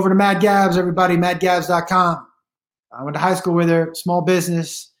can go over to Mad Gabs, everybody, madgabs.com. I went to high school with her, small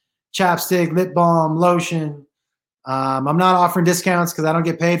business, chapstick, lip balm, lotion. I'm not offering discounts because I don't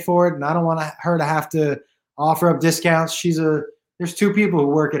get paid for it, and I don't want her to have to offer up discounts. There's two people who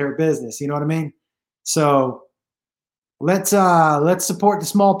work at her business. You know what I mean? So let's support the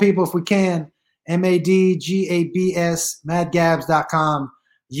small people if we can. MADGABS, madgabs.com.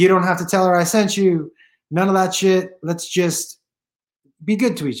 You don't have to tell her I sent you. None of that shit. Let's just be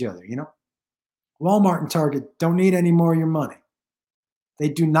good to each other, you know? Walmart and Target don't need any more of your money. They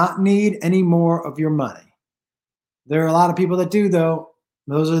do not need any more of your money. There are a lot of people that do, though.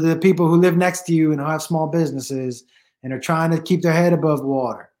 Those are the people who live next to you and who have small businesses and are trying to keep their head above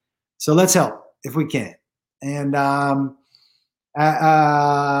water. So let's help if we can. And High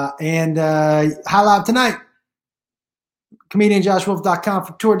Live tonight. ComedianJoshWolf.com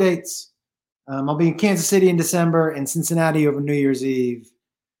for tour dates. I'll be in Kansas City in December and Cincinnati over New Year's Eve.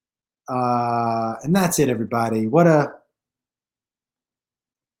 And that's it, everybody. What a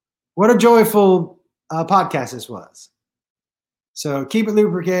joyful podcast this was. So keep it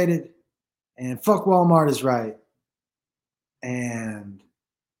lubricated, and fuck Walmart is right. And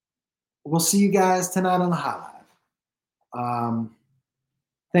we'll see you guys tonight on the High Live.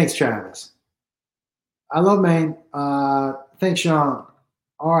 Thanks, Travis. I love Maine. Thanks, Sean.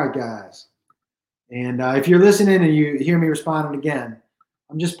 All right, guys. And if you're listening and you hear me responding again,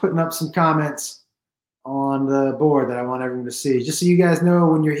 I'm just putting up some comments on the board that I want everyone to see. Just so you guys know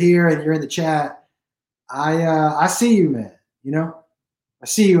when you're here and you're in the chat, I see you, man. You know, I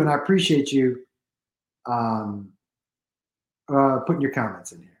see you and I appreciate you putting your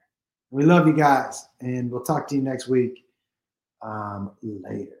comments in here. We love you guys, and we'll talk to you next week.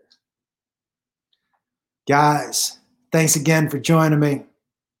 Later. Guys, thanks again for joining me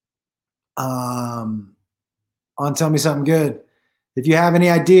on Tell Me Something Good. If you have any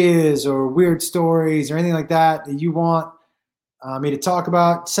ideas or weird stories or anything like that that you want me to talk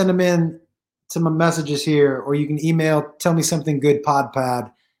about, send them in to my messages here, or you can email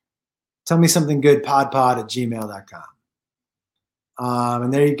tellmesomethinggoodpodpod @gmail.com.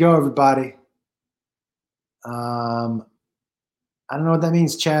 And there you go, everybody. I don't know what that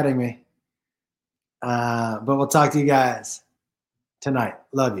means, chatting me. But we'll talk to you guys tonight.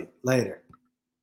 Love you. Later.